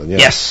New England, yeah.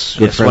 Yes.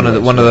 One of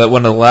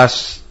the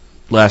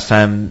last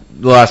time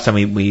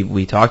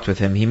we talked with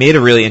him, he made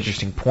a really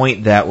interesting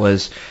point that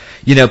was,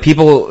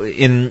 people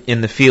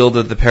in the field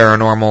of the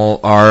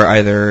paranormal are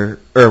either,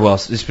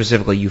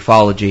 specifically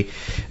ufology,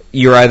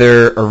 you're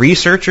either a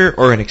researcher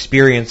or an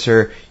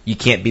experiencer. You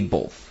can't be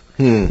both,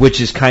 which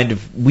is kind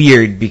of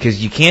weird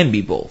because you can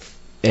be both.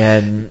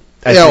 And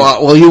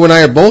you and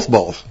I are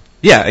both.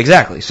 Yeah,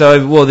 exactly.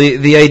 So,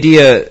 the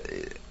idea,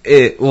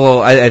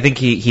 I think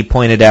he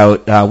pointed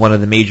out one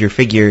of the major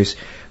figures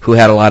who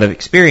had a lot of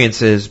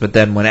experiences, but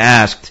then when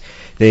asked,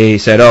 they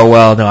said, "Oh,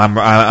 well, no,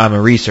 I'm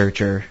a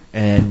researcher,"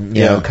 and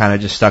kind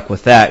of just stuck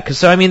with that. Because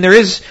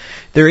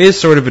there is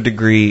sort of a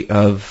degree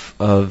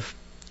of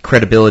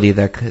credibility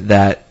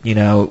that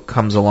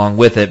comes along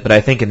with it, but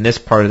I think in this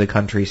part of the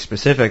country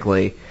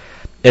specifically,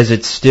 as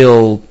it's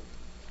still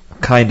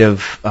kind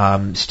of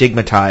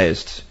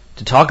stigmatized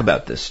to talk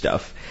about this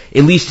stuff,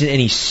 at least in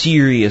any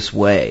serious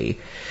way.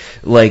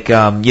 Like,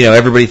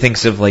 everybody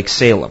thinks of like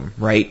Salem,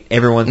 right?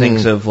 Everyone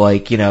thinks of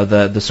like,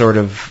 the sort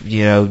of,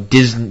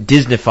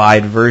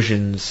 Disneyfied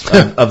versions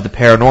of the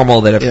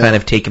paranormal that have kind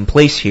of taken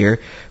place here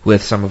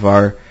with some of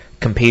our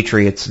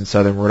compatriots in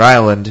southern Rhode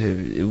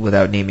Island,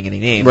 without naming any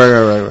names.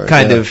 Right.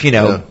 Kind of,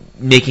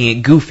 making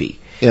it goofy.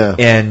 Yeah.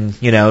 And,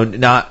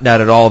 not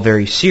at all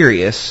very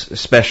serious,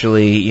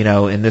 especially,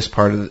 in this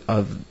part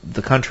of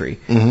the country,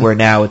 where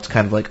now it's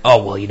kind of like,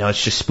 oh, well,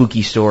 it's just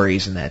spooky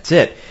stories and that's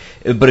it.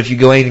 But if you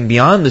go anything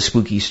beyond the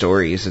spooky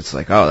stories, it's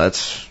like, oh,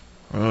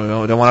 I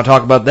don't want to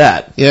talk about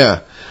that.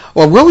 Yeah.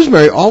 Well,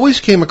 Rosemary always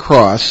came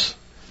across,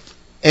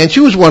 and she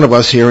was one of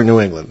us here in New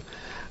England,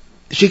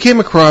 she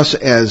came across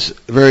as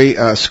very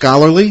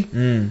scholarly,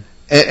 and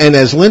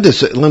as Linda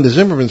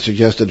Zimmerman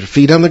suggested,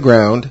 feet on the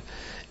ground,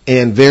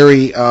 and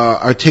very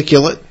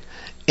articulate.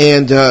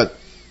 And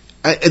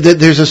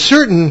there's a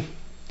certain,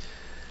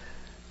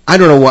 I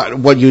don't know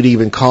what you'd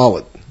even call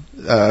it,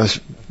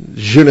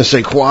 je ne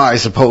sais quoi, I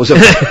suppose.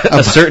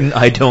 A certain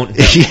I don't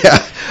know.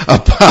 Yeah,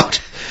 about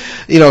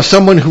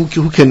someone who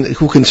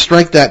can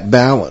strike that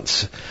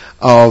balance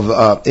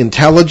of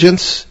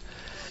intelligence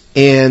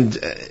and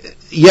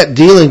yet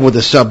dealing with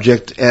a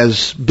subject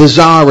as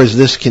bizarre as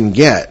this can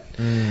get,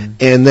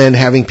 and then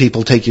having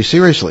people take you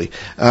seriously.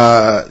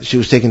 She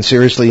was taken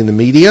seriously in the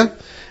media.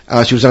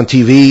 She was on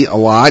TV a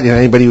lot.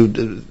 Anybody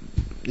who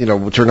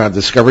would turn on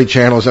Discovery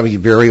Channel or something,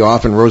 very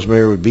often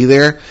Rosemary would be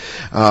there.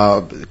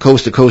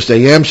 Coast to Coast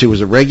AM, she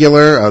was a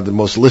regular, the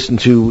most listened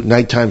to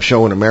nighttime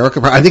show in America.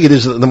 I think it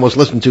is the most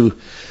listened to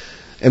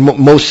and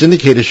most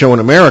syndicated show in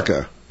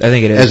America. I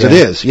think it is. As it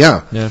is, yeah.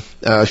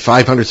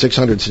 500,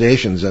 600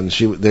 stations, and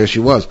there she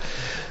was.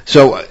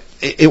 So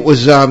it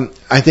was,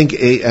 I think,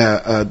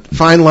 a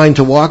fine line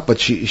to walk, but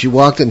she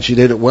walked and she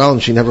did it well,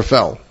 and she never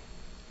fell.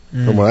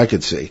 From what I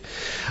could see.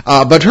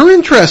 But her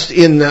interest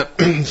in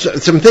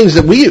some things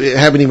that we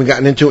haven't even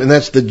gotten into, and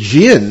that's the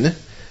Jinn,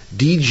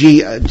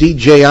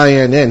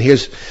 D-J-I-N-N.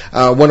 Here's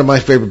one of my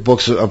favorite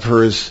books of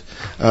hers,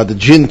 The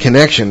Jinn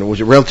Connection, which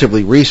was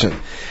relatively recent.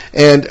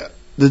 And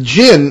the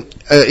Jinn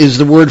is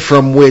the word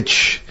from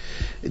which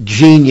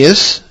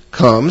genius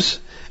comes,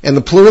 And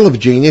the plural of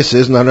genius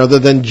is none other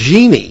than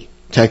genie,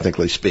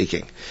 technically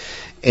speaking.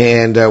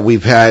 And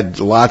we've had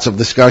lots of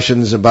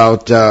discussions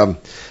about,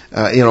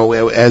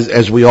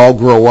 as we all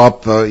grow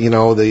up,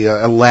 the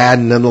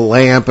Aladdin and the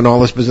lamp and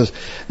all this business.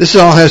 This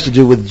all has to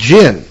do with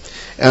jinn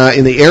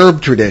in the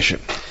Arab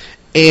tradition.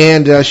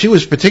 And she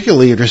was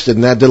particularly interested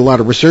in that, did a lot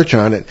of research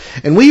on it.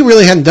 And we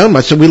really hadn't done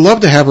much, so we'd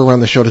love to have her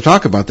on the show to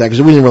talk about that,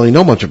 because we didn't really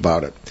know much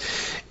about it.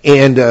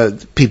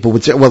 And people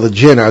would say, well, the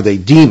jinn, are they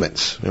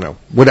demons?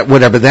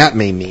 Whatever that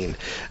may mean.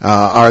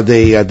 Are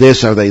they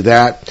this? Are they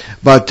that?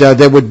 But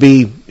there would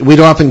be,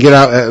 we'd often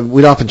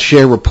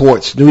share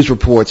reports, news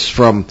reports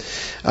from,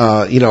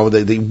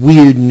 the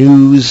weird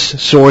news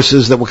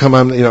sources that will come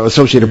on.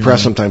 Associated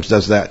Press sometimes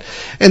does that.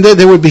 And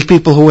there would be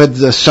people who had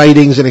the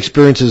sightings and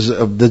experiences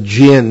of the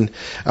jinn,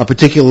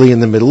 particularly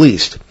in the Middle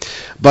East.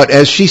 But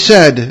as she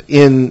said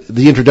in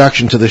the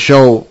introduction to the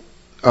show,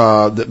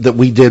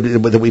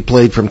 that we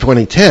played from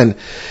 2010,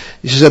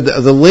 she said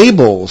the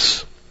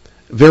labels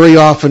very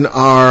often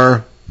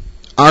are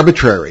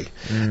arbitrary,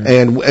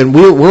 and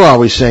we're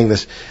always saying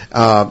this.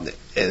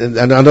 And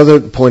another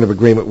point of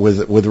agreement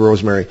with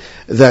Rosemary,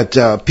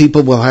 that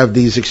people will have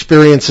these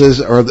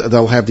experiences, or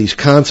they'll have these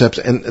concepts,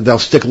 and they'll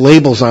stick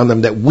labels on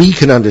them that we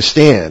can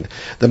understand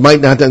that might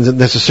not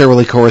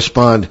necessarily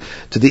correspond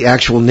to the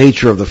actual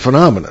nature of the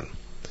phenomenon.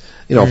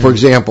 For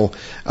example,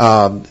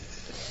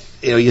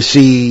 you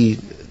see,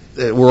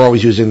 we're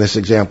always using this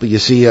example. You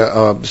see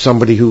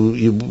somebody who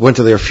you went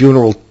to their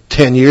funeral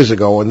 10 years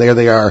ago, and there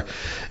they are,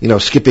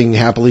 skipping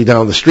happily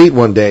down the street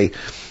one day.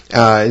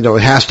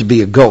 It has to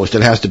be a ghost.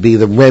 It has to be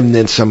the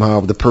remnant somehow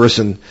of the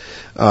person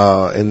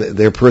and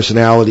their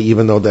personality,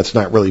 even though that's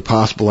not really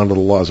possible under the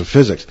laws of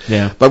physics.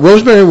 Yeah. But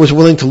Rosemary was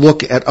willing to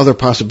look at other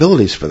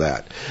possibilities for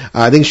that.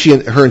 I think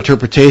her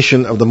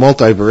interpretation of the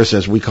multiverse,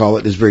 as we call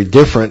it, is very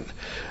different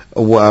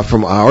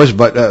from ours,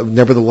 but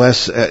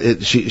nevertheless,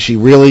 she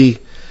really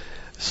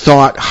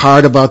thought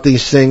hard about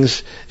these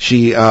things.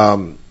 She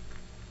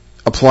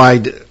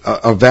applied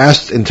a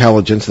vast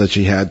intelligence that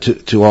she had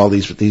to all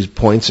these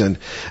points, and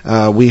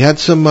we had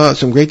some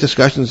great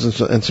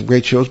discussions and some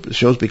great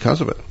shows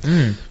because of it.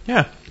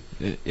 Yeah,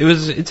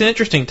 it's an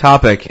interesting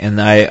topic,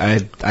 and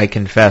I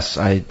confess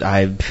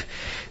I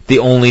the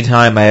only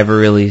time I ever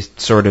really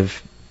sort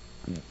of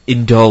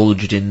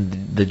indulged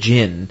in the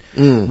jinn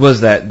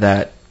was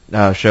that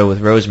show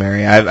with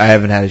Rosemary. I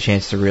haven't had a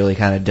chance to really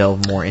kind of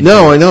delve more into it.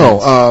 No, I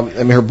know.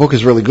 Her book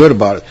is really good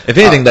about it. If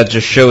anything, that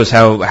just shows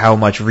how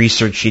much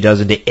research she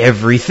does into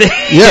everything.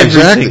 Yeah,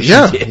 exactly.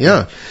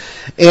 Yeah.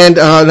 And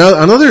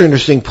another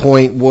interesting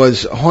point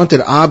was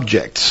haunted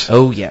objects.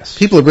 Oh, yes.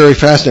 People are very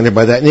fascinated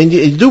by that, and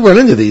you do run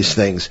into these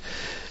things.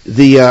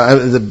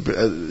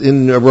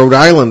 In Rhode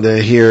Island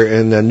here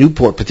in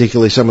Newport,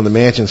 particularly, some of the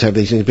mansions have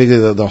these things,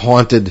 particularly the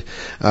haunted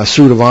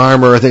suit of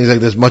armor, things like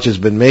this. Much has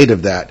been made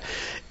of that.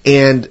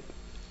 And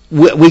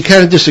we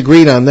kind of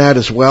disagreed on that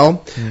as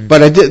well,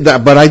 but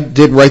I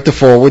did write the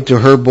foreword to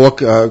her book,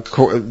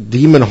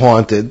 Demon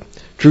Haunted: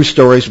 True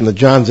Stories from the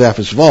John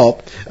Zaffis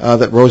Vault,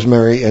 that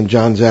Rosemary and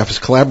John Zaffis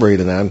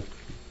collaborated on.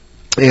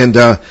 And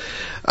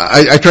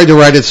I tried to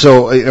write it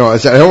so, I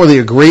said I don't really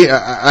agree.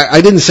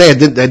 I didn't say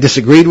I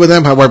disagreed with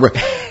them. However,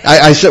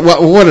 I said,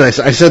 what did I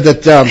say? I said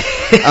that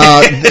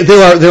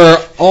there are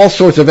all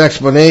sorts of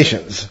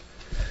explanations.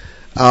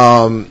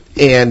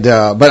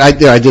 But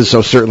I did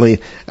so certainly.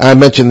 I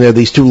mentioned there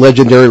these two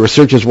legendary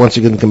researchers once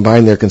again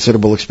combined their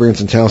considerable experience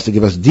and talents to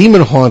give us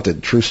Demon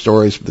Haunted: True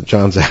Stories from the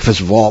John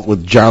Zaffis Vault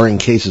with jarring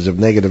cases of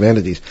negative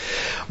entities.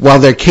 While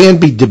there can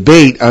be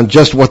debate on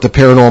just what the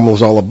paranormal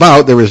is all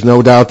about, there is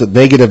no doubt that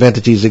negative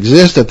entities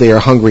exist, that they are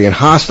hungry and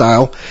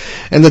hostile,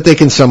 and that they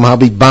can somehow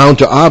be bound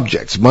to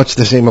objects. Much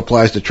the same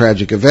applies to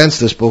tragic events.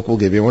 This book will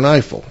give you an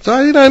eyeful. So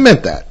I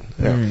meant that.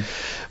 Yeah.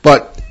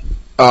 But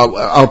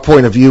our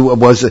point of view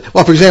was,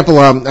 well, for example,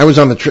 I was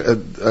on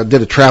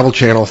did a Travel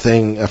Channel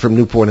thing from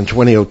Newport in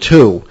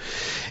 2002,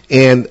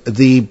 and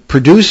the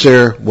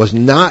producer was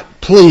not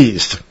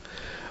pleased.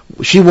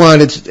 She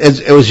wanted,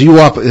 as you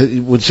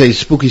would say,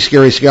 spooky,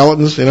 scary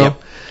skeletons,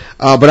 Yep.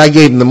 But I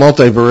gave them the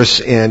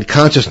multiverse and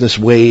consciousness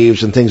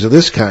waves and things of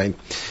this kind,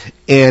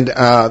 and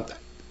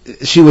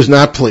she was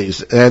not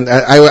pleased. And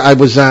I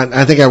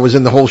think I was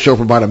in the whole show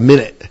for about a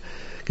minute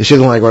because she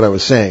didn't like what I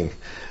was saying.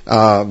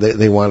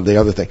 They wanted the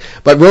other thing.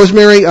 But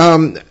Rosemary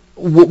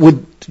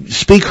would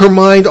speak her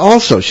mind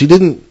also. She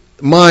didn't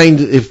mind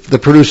if the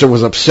producer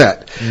was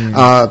upset.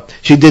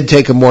 She did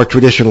take a more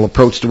traditional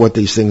approach to what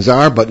these things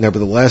are, but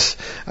nevertheless,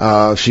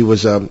 she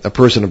was a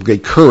person of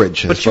great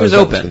courage. But she was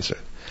open.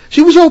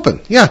 She was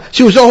open. Yeah,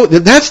 she was.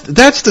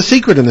 That's the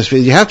secret in this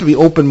field. You have to be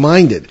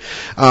open-minded.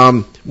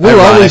 We're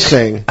always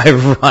saying,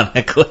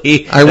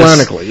 ironically,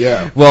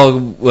 yeah.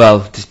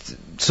 Well,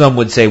 some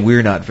would say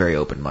we're not very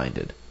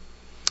open-minded.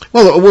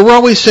 Well, we're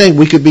always saying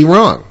we could be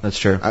wrong. That's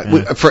true.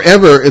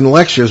 Forever in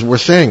lectures, we're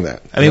saying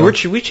that. I mean,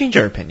 we change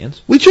our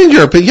opinions. We change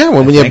our opinion. Yeah,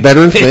 when you have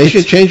better information,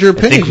 you change your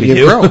opinion.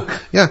 You grow.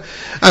 Yeah.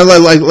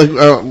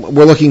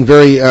 We're looking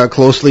very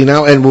closely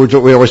now, and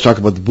we always talk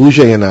about the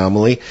Bouguer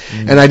anomaly.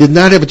 Mm-hmm. And I did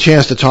not have a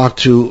chance to talk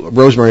to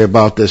Rosemary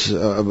about this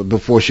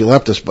before she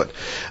left us, but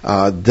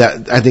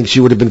that I think she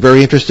would have been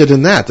very interested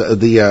in that.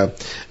 The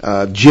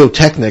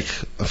geotechnic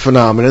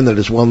phenomenon that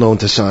is well known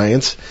to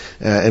science,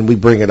 and we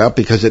bring it up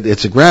because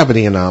it's a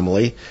gravity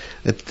anomaly.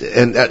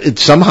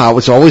 Somehow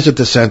it's always at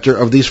the center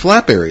of these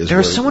flap areas. There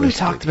was someone who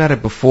talked about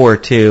it before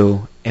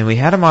too, and we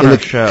had him on our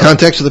show. In the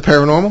context of the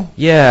paranormal?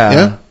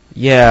 Yeah.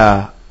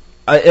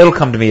 It'll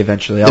come to me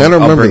eventually.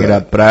 I'll bring it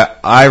up, but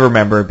I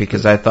remember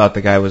because I thought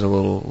the guy was a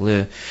little.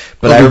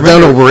 But we've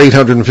done over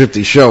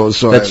 850 shows,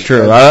 so that's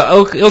true. It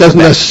doesn't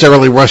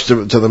necessarily rush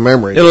to the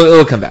memory.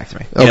 It'll come back to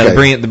me.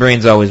 Okay. The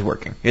brain's always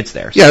working. It's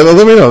there. So. Yeah,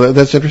 let me know.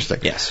 That's interesting.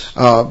 Yes.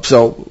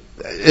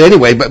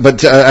 Anyway,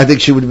 but I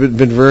think she would have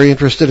been very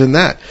interested in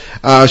that.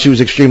 She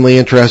was extremely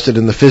interested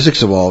in the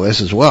physics of all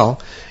this as well,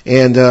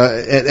 and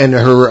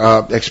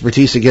her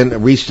expertise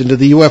again reached into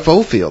the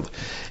UFO field.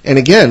 And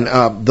again,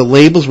 the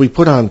labels we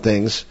put on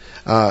things,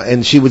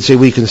 and she would say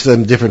we consider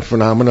them different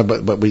phenomena,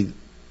 but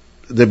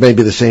they may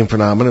be the same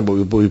phenomena, but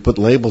we put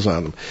labels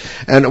on them.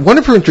 And one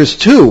of her interests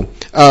too,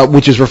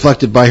 which is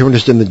reflected by her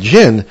interest in the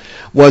jinn,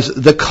 was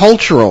the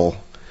cultural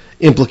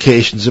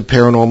implications of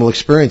paranormal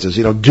experiences.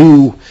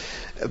 Do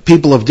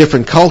people of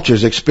different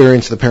cultures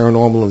experience the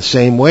paranormal in the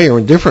same way or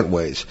in different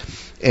ways?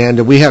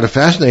 And we had a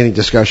fascinating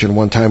discussion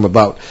one time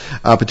about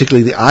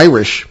particularly the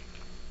Irish,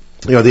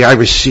 the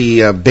Irish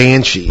Sea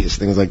banshees,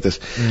 things like this,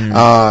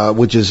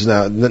 which is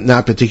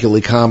not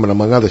particularly common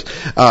among others.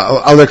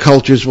 Other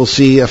cultures will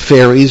see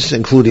fairies,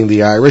 including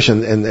the Irish,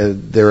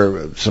 and there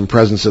are some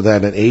presence of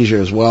that in Asia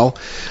as well.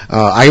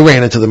 I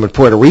ran into them in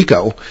Puerto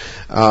Rico,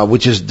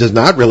 which does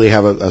not really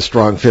have a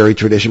strong fairy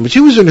tradition, but she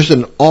was interested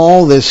in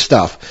all this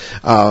stuff,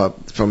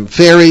 from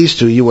fairies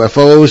to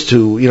UFOs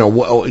to,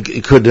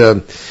 could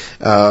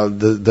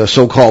the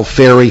so-called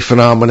fairy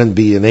phenomenon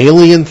be an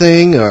alien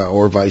thing,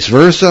 or vice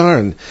versa?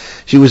 And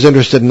she was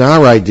interested in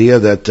our idea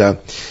that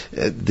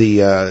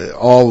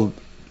all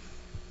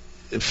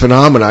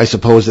phenomena, I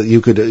suppose, that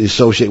you could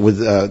associate with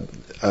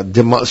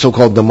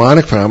so-called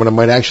demonic phenomena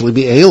might actually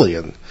be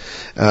alien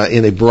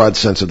in a broad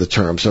sense of the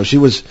term. So she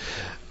was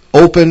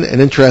open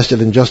and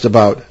interested in just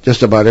about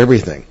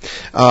everything.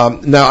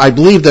 Now, I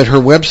believe that her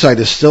website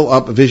is still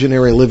up,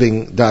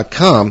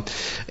 visionaryliving.com,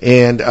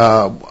 and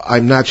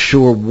I'm not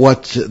sure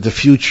what the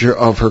future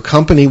of her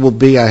company will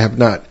be. I have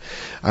not.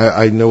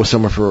 I know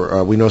some of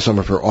her. We know some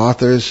of her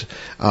authors,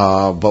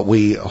 but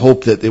we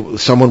hope that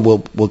someone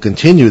will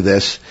continue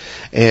this,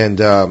 and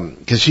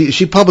because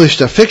she published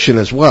a fiction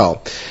as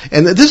well.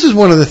 And this is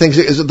one of the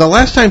things. The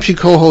last time she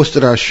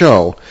co-hosted our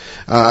show,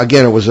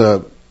 again, it was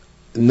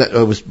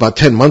about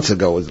 10 months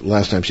ago, the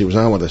last time she was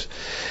on with us.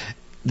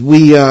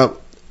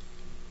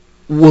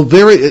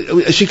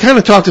 She kind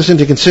of talked us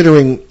into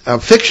considering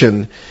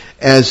fiction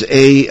as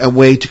a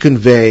way to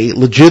convey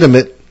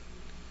legitimate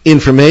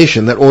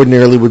information that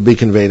ordinarily would be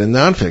conveyed in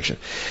nonfiction.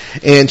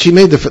 And she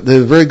made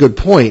the very good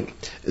point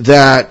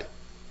that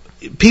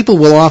people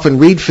will often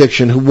read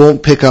fiction who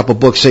won't pick up a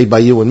book, say, by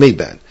you and me,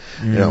 Ben.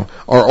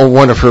 Or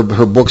one of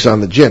her books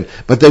on the jinn,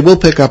 but they will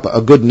pick up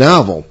a good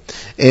novel,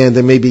 and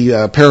there may be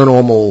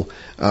paranormal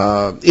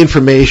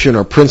information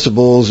or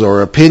principles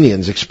or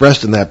opinions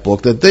expressed in that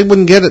book that they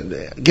wouldn't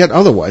get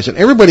otherwise. And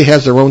everybody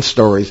has their own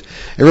stories.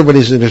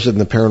 Everybody's interested in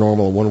the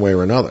paranormal in one way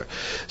or another.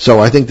 So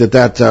I think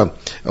that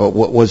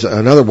was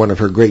another one of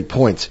her great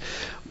points.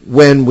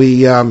 When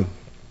we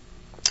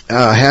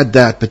had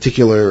that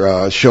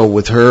particular show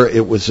with her,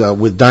 it was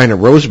with Dinah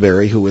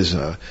Roseberry, who is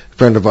a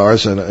friend of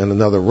ours in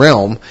another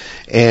realm,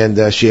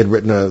 and she had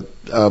written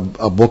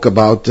a book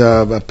about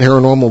a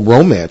paranormal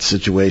romance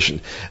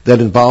situation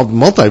that involved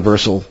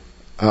multiversal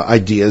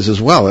ideas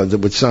as well. That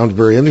would sound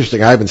very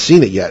interesting. I haven't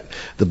seen it yet,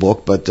 the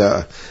book, but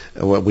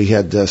we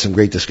had some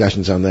great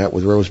discussions on that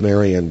with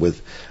Rosemary and with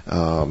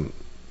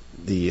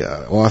the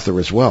author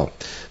as well.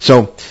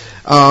 So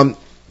the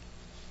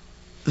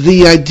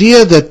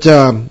idea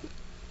that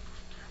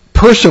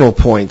personal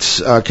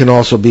points can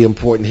also be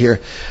important here.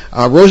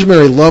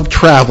 Rosemary loved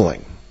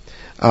traveling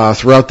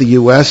throughout the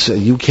U.S.,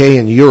 UK,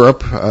 and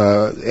Europe,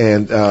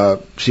 and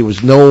she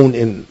was known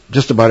in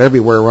just about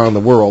everywhere around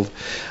the world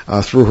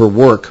through her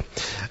work.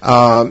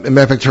 As a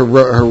matter of fact,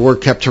 her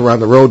work kept her on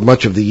the road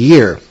much of the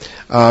year.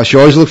 She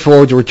always looked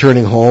forward to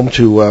returning home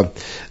to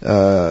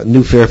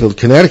New Fairfield,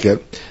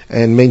 Connecticut,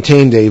 and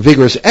maintained a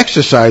vigorous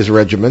exercise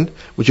regimen,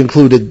 which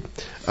included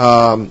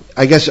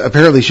I guess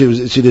apparently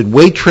she did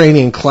weight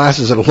training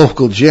classes at a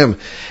local gym,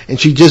 and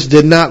she just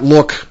did not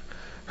look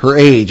her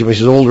age. I mean,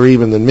 she's older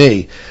even than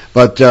me.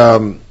 But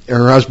her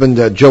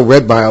husband, Joe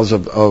Red Miles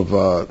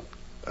of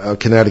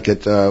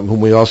Connecticut, whom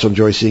we also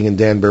enjoy seeing in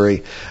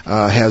Danbury,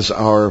 has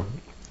our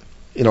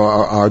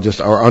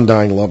our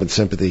undying love and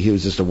sympathy. He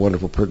was just a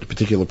wonderful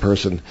particular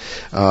person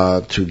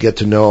to get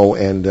to know,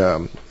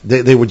 and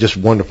they were just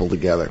wonderful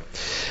together.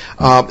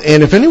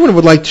 And if anyone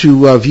would like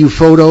to view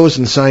photos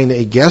and sign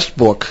a guest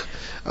book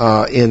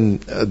in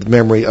the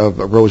memory of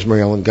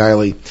Rosemary Ellen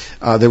Guiley,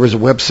 there is a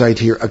website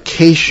here,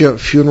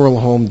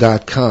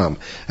 acaciafuneralhome.com.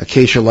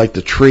 Acacia like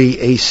the tree,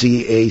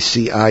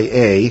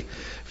 ACACIA,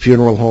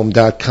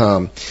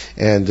 funeralhome.com,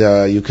 and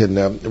you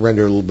can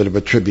render a little bit of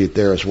a tribute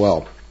there as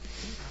well.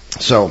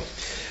 So,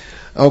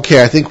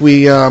 okay, I think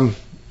we. Any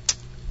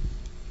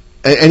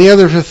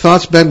other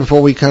thoughts, Ben,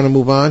 before we kind of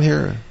move on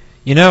here?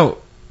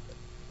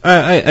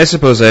 I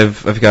suppose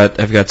I've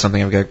got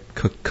something I've got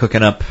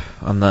cooking up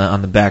on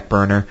the back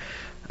burner.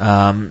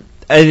 I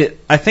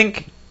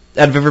think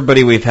out of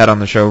everybody we've had on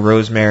the show,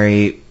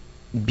 Rosemary,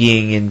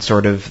 being in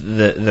sort of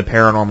the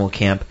paranormal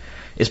camp,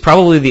 is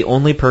probably the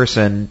only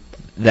person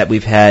that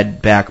we've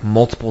had back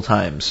multiple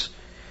times.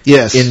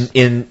 Yes.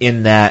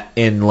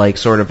 In like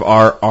sort of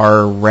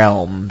our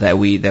realm that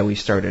we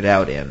started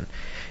out in.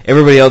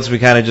 Everybody else we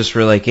kind of just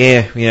were like,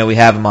 we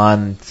have them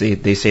on,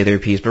 they say their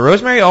piece. But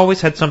Rosemary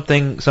always had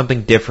something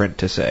different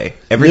to say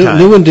every time.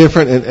 New and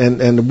different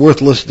and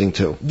worth listening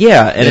to.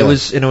 Yeah, and it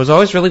was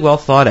always really well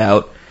thought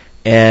out.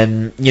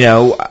 And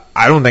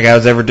I don't think I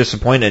was ever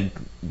disappointed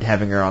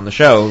having her on the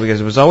show, because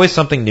it was always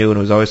something new and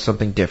it was always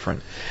something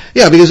different.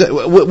 Yeah, because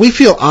we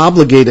feel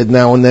obligated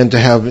now and then to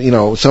have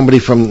somebody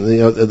from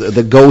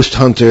the ghost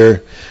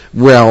hunter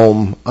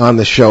realm on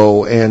the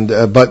show, and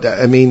but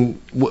I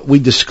mean we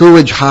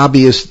discourage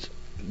hobbyist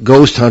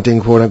ghost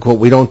hunting, quote unquote.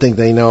 We don't think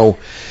they know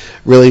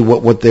really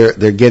what they're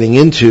getting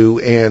into,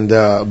 and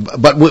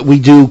but we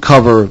do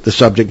cover the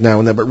subject now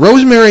and then. But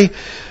Rosemary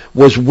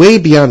was way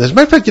beyond this. As a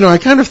matter of fact, I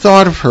kind of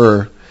thought of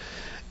her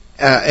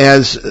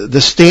as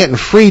the Stanton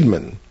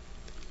Friedman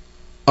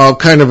of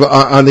kind of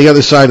on the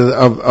other side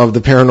of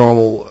the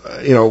paranormal,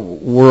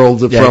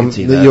 world from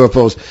the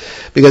UFOs,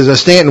 because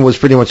Stanton was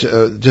pretty much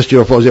just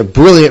UFOs. A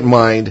brilliant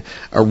mind,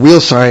 a real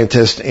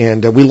scientist,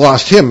 and we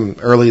lost him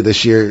earlier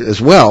this year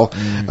as well.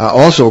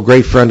 Also a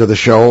great friend of the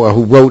show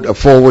who wrote a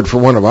foreword for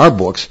one of our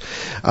books.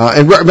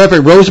 And matter of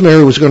fact,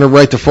 Rosemary was going to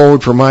write the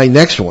foreword for my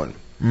next one.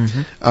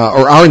 Mm-hmm.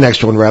 Or our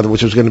next one rather,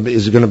 which is going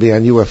to be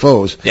on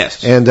UFOs.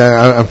 Yes. And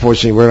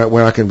unfortunately,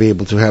 we're not going to be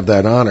able to have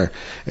that honor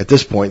at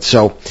this point.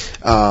 So,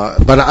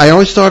 but I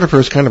always thought of her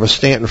as kind of a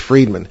Stanton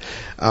Friedman.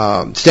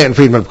 Stanton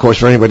Friedman, of course,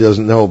 for anybody who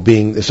doesn't know,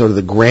 being sort of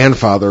the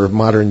grandfather of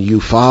modern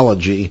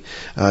ufology,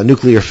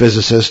 nuclear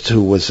physicist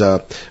who was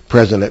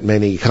present at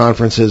many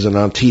conferences and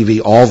on TV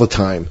all the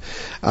time.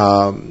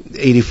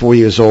 84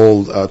 years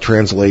old,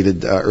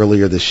 translated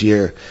earlier this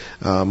year,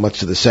 much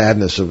to the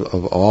sadness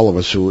of all of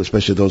us,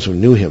 especially those who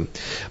knew him.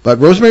 But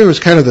Rosemary was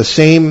kind of the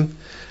same,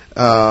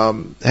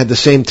 had the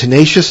same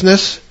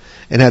tenaciousness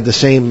and had the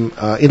same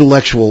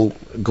intellectual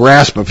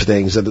grasp of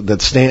things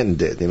that Stanton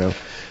did,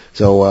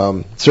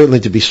 So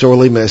certainly to be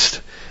sorely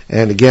missed.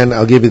 And again,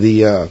 I'll give you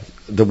the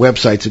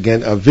websites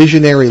again.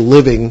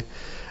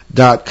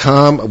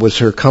 VisionaryLiving.com was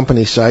her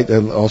company site,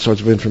 and all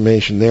sorts of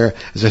information there.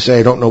 As I say,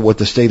 I don't know what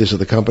the status of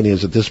the company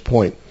is at this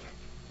point.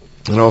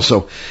 And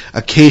also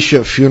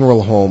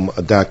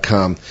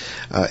AcaciaFuneralHome.com,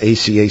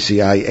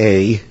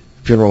 ACACIA,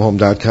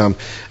 funeralhome.com,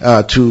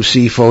 to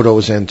see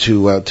photos and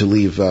to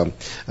leave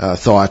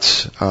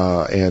thoughts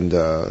and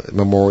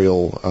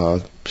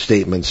memorial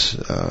statements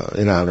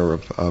in honor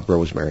of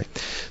Rosemary.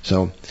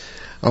 So,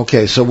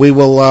 okay, so we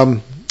will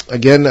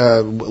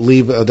again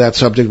leave that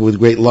subject with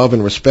great love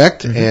and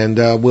respect, and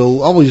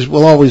we'll always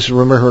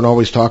remember her and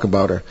always talk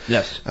about her.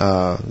 Yes,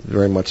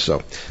 very much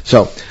so.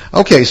 So,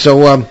 okay,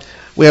 so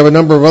we have a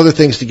number of other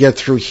things to get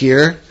through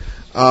here.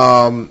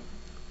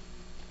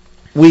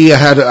 We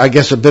had, I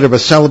guess, a bit of a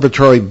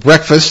celebratory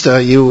breakfast.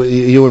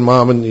 You and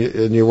Mom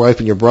and your wife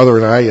and your brother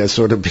and I,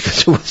 sort of,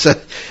 because it was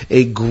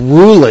a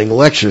grueling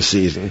lecture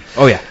season.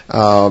 Oh yeah.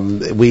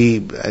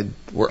 We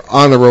were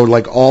on the road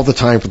like all the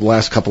time for the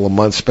last couple of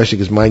months, especially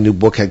because my new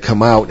book had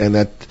come out, and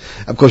that,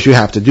 of course, you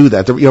have to do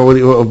that. When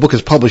a book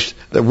is published,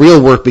 the real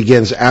work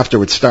begins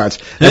after it starts.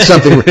 That's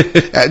something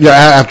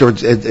after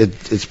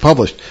it's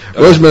published.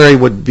 Rosemary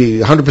would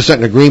be 100%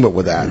 in agreement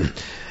with that.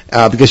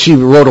 Because she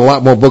wrote a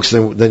lot more books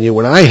than you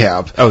and I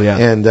have. Oh yeah.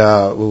 And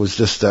it was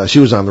just she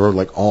was on the road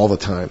like all the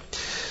time.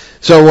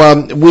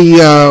 So we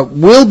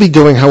will be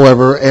doing,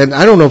 however, and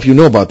I don't know if you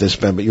know about this,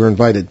 Ben, but you're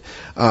invited.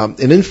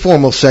 An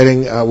informal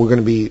setting. We're going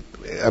to be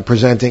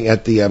presenting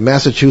at the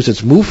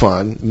Massachusetts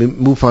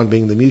MUFON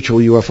being the Mutual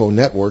UFO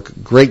Network,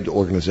 great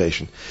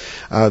organization.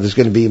 There's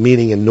going to be a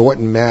meeting in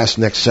Norton, Mass.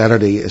 next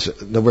Saturday,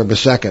 is November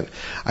 2nd.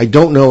 I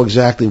don't know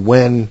exactly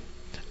when.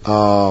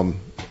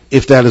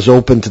 If that is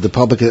open to the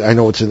public, I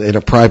know it's in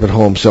a private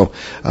home, so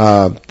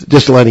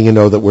just letting you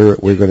know that we're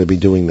going to be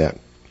doing that.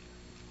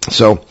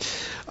 So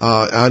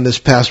on this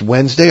past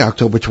Wednesday,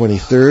 October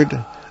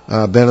 23rd,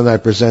 Ben and I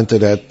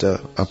presented at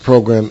a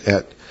program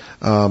at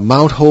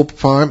Mount Hope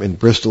Farm in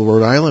Bristol,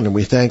 Rhode Island, and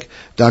we thank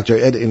Dr.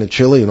 Ed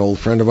Inicilli, an old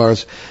friend of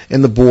ours,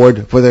 and the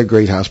board for their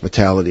great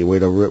hospitality. We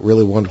had a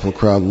really wonderful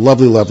crowd,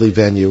 lovely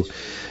venue.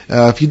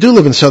 If you do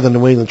live in southern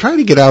New England, try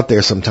to get out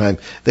there sometime.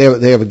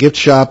 They have a gift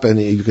shop,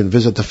 and you can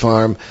visit the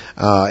farm,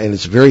 and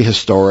it's very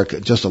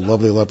historic. Just a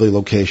lovely, lovely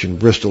location,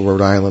 Bristol,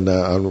 Rhode Island,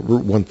 on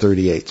Route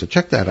 138. So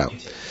check that out.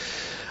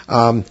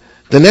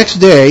 The next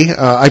day,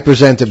 I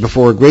presented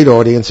before a great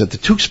audience at the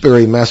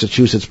Tewksbury,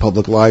 Massachusetts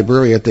Public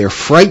Library at their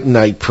Fright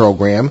Night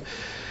program.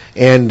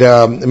 And,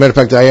 as a matter of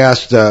fact, I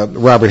asked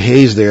Robert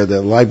Hayes there,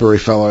 the library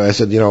fellow, I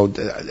said, are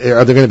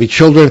there going to be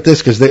children at this?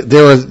 Because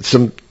there are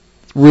some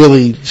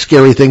really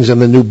scary things in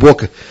the new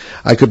book.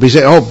 I could be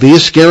saying, be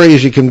as scary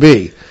as you can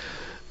be.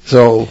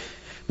 So,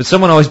 but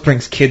someone always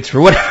brings kids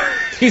for whatever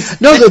reason.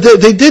 No,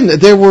 they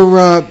didn't. There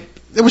were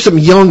some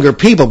younger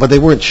people, but they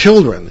weren't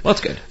children. Well,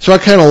 that's good. So I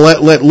kind of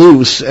let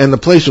loose, and the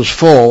place was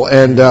full,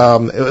 and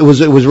it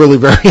was really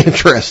very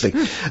interesting.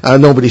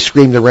 Nobody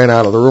screamed and ran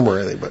out of the room or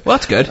anything. But, well,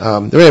 that's good.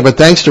 But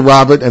thanks to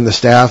Robert and the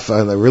staff,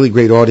 a really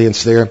great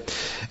audience there.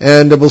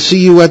 And we'll see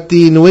you at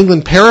the New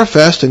England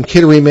Parafest in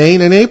Kittery,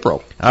 Maine in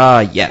April.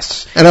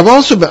 Yes. And I've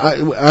also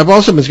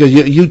been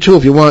you too,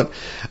 if you want.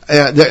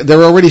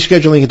 They're already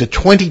scheduling it to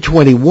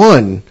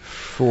 2021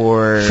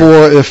 for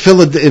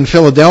in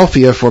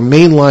Philadelphia for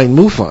Mainline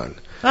MUFON.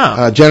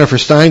 Oh. Jennifer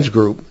Stein's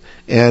group,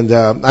 and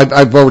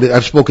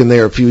I've spoken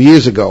there a few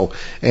years ago,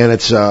 and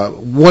it's a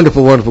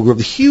wonderful, wonderful group.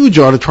 A huge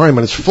auditorium,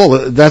 and it's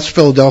full. That's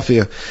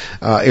Philadelphia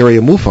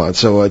area MUFON,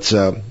 so it's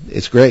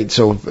great.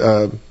 So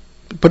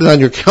put it on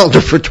your calendar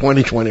for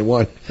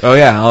 2021. Oh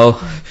yeah,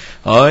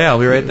 I'll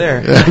be right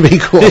there. That'd be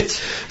cool.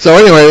 So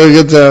anyway, we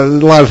got a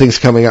lot of things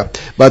coming up,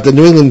 but the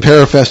New England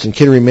Parafest in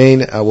Kittery,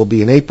 Maine will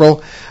be in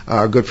April.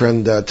 Our good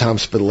friend Tom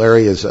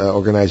Spitaleri is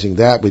organizing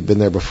that. We've been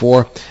there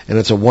before, and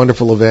it's a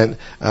wonderful event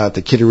at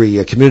the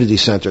Kittery Community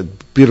Center.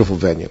 Beautiful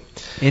venue.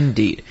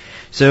 Indeed.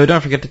 So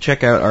don't forget to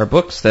check out our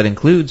books. That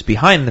includes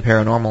Behind the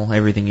Paranormal,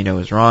 Everything You Know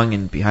Is Wrong,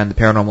 and Behind the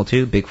Paranormal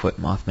 2, Bigfoot,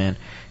 Mothman,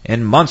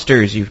 and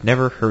Monsters You've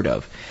Never Heard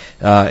Of.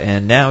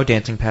 And now,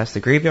 Dancing Past the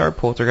Graveyard,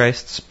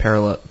 Poltergeists,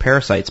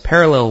 Parasites,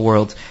 Parallel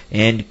Worlds,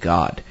 and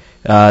God.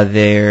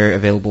 They're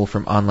available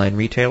from online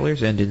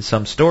retailers and in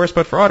some stores,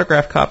 but for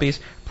autographed copies,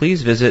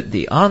 please visit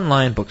the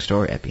online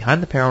bookstore at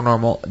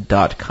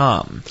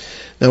BehindTheParanormal.com.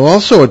 Now,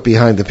 also at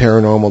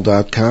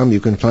BehindTheParanormal.com,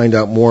 you can find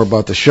out more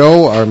about the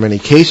show, our many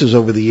cases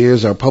over the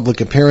years, our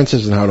public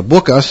appearances, and how to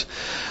book us,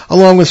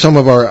 along with some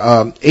of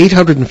our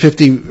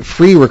 850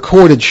 free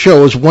recorded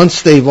shows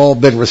once they've all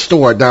been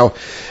restored. Now,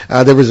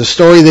 there was a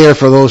story there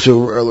for those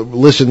who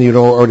listen,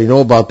 already know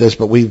about this,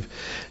 but we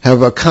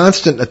have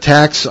constant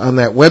attacks on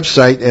that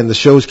website, and the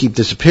shows keep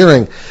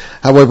disappearing.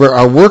 However,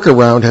 our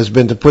workaround has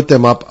been to put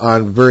them up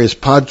on various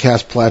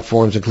podcast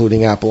platforms,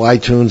 including Apple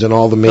iTunes and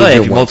all the major ones.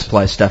 If you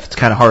multiply stuff, it's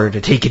kind of harder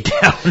to take it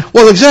down.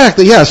 Well,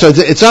 exactly, yeah. So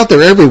it's out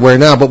there everywhere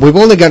now, but we've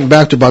only gotten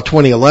back to about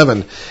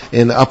 2011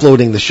 in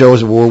uploading the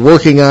shows. We're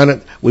working on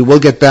it. We will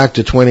get back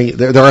to 20.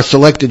 There are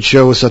selected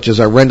shows, such as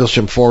our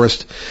Rendlesham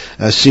Forest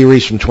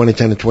series from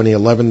 2010 to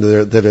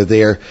 2011 that are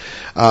there.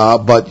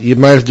 But you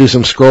might have to do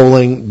some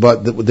scrolling,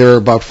 but there are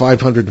about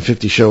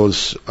 550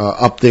 shows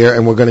up there,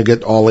 and we're going to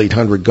get all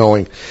 800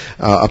 going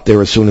up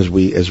there as soon as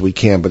we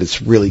can, but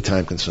it's really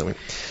time consuming.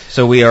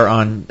 So we are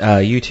on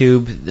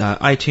YouTube,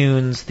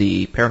 iTunes,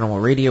 the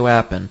Paranormal Radio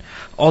app, and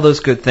all those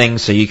good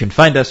things, so you can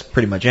find us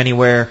pretty much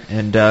anywhere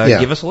and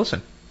give us a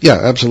listen. Yeah,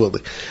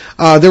 absolutely.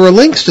 There are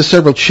links to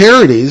several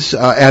charities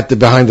at the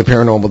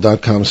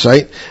BehindTheParanormal.com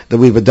site that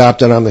we've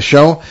adopted on the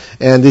show,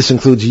 and this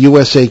includes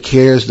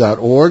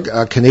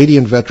USACares.org,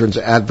 Canadian Veterans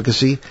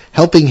Advocacy,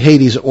 Helping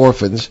Haiti's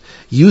Orphans,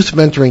 Youth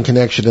Mentoring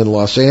Connection in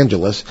Los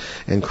Angeles,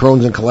 and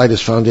Crohn's and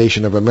Colitis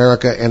Foundation of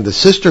America, and the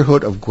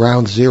Sisterhood of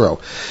Ground Zero.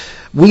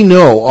 We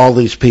know all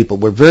these people.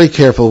 We're very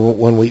careful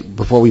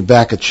before we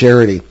back a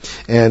charity,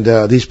 and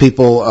these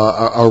people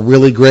are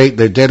really great.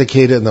 They're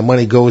dedicated, and the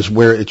money goes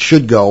where it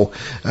should go,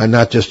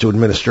 not just to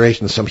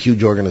administration, some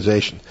huge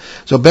organization.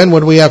 So, Ben, what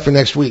do we have for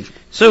next week?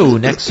 So,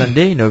 next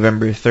Sunday,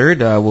 November 3rd,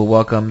 we'll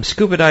welcome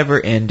scuba diver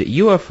and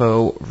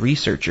UFO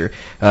researcher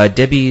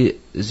Debbie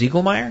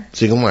Ziegelmeyer?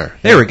 Ziegelmeyer.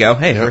 There we go.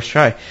 Hey, first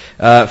try.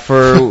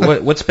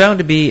 For what's bound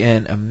to be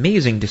an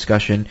amazing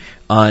discussion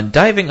on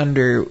diving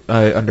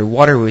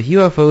underwater with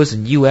UFOs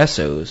and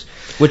USOs,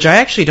 which I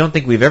actually don't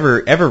think we've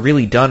ever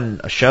really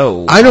done a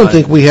show. I don't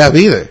think we have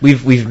either.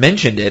 We've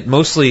mentioned it,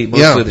 mostly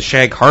the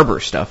Shag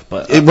Harbor stuff,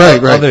 but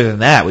right. Other than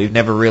that, we've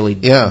never really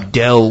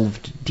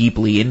delved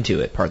deeply into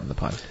it, pardon the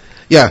pun.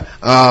 Yeah,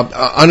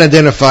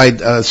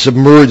 unidentified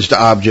submerged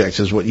objects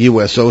is what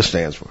USO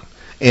stands for,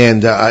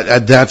 and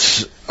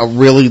that's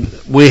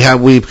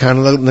we've kind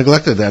of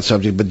neglected that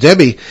subject. But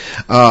Debbie,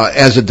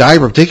 as a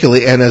diver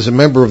particularly, and as a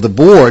member of the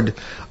board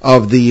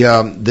of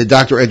the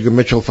Dr. Edgar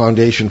Mitchell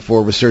Foundation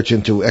for Research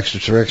into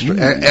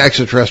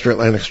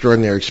Extraterrestrial and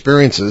Extraordinary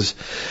Experiences,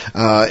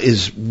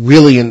 is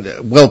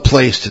really well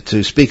placed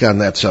to speak on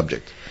that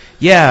subject.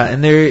 Yeah,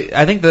 and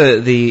I think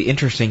the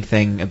interesting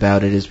thing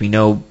about it is we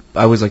know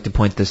I always like to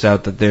point this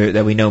out,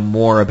 that we know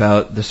more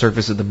about the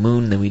surface of the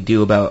moon than we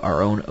do about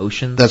our own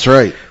oceans. That's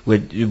right.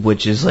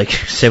 Which is like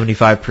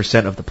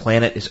 75% of the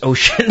planet is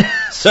ocean.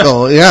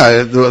 So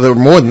yeah, there are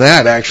more than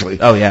that actually.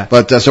 Oh yeah.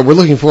 But so we're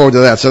looking forward to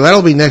that. So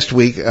that'll be next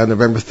week,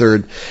 November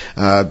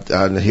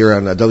 3rd, here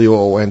on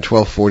WON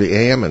 1240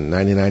 AM and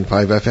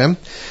 99.5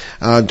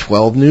 FM,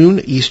 12 noon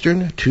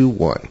Eastern to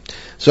 1.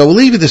 So we'll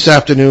leave you this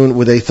afternoon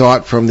with a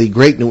thought from the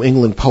great New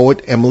England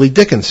poet Emily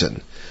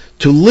Dickinson.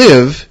 To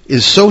live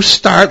is so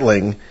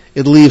startling,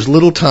 it leaves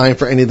little time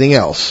for anything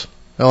else.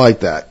 I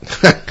like that.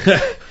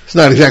 It's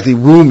not exactly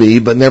roomy,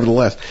 but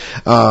nevertheless.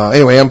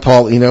 Anyway, I'm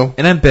Paul Eno.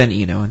 And I'm Ben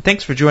Eno. And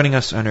thanks for joining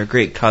us on our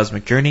great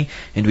cosmic journey.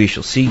 And we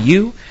shall see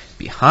you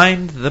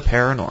behind the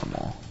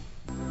paranormal.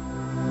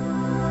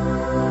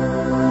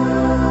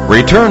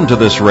 Return to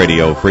this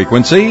radio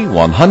frequency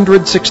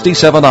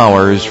 167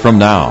 hours from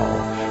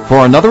now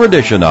for another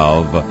edition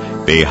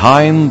of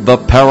Behind the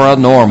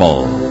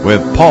Paranormal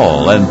with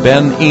Paul and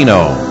Ben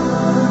Eno.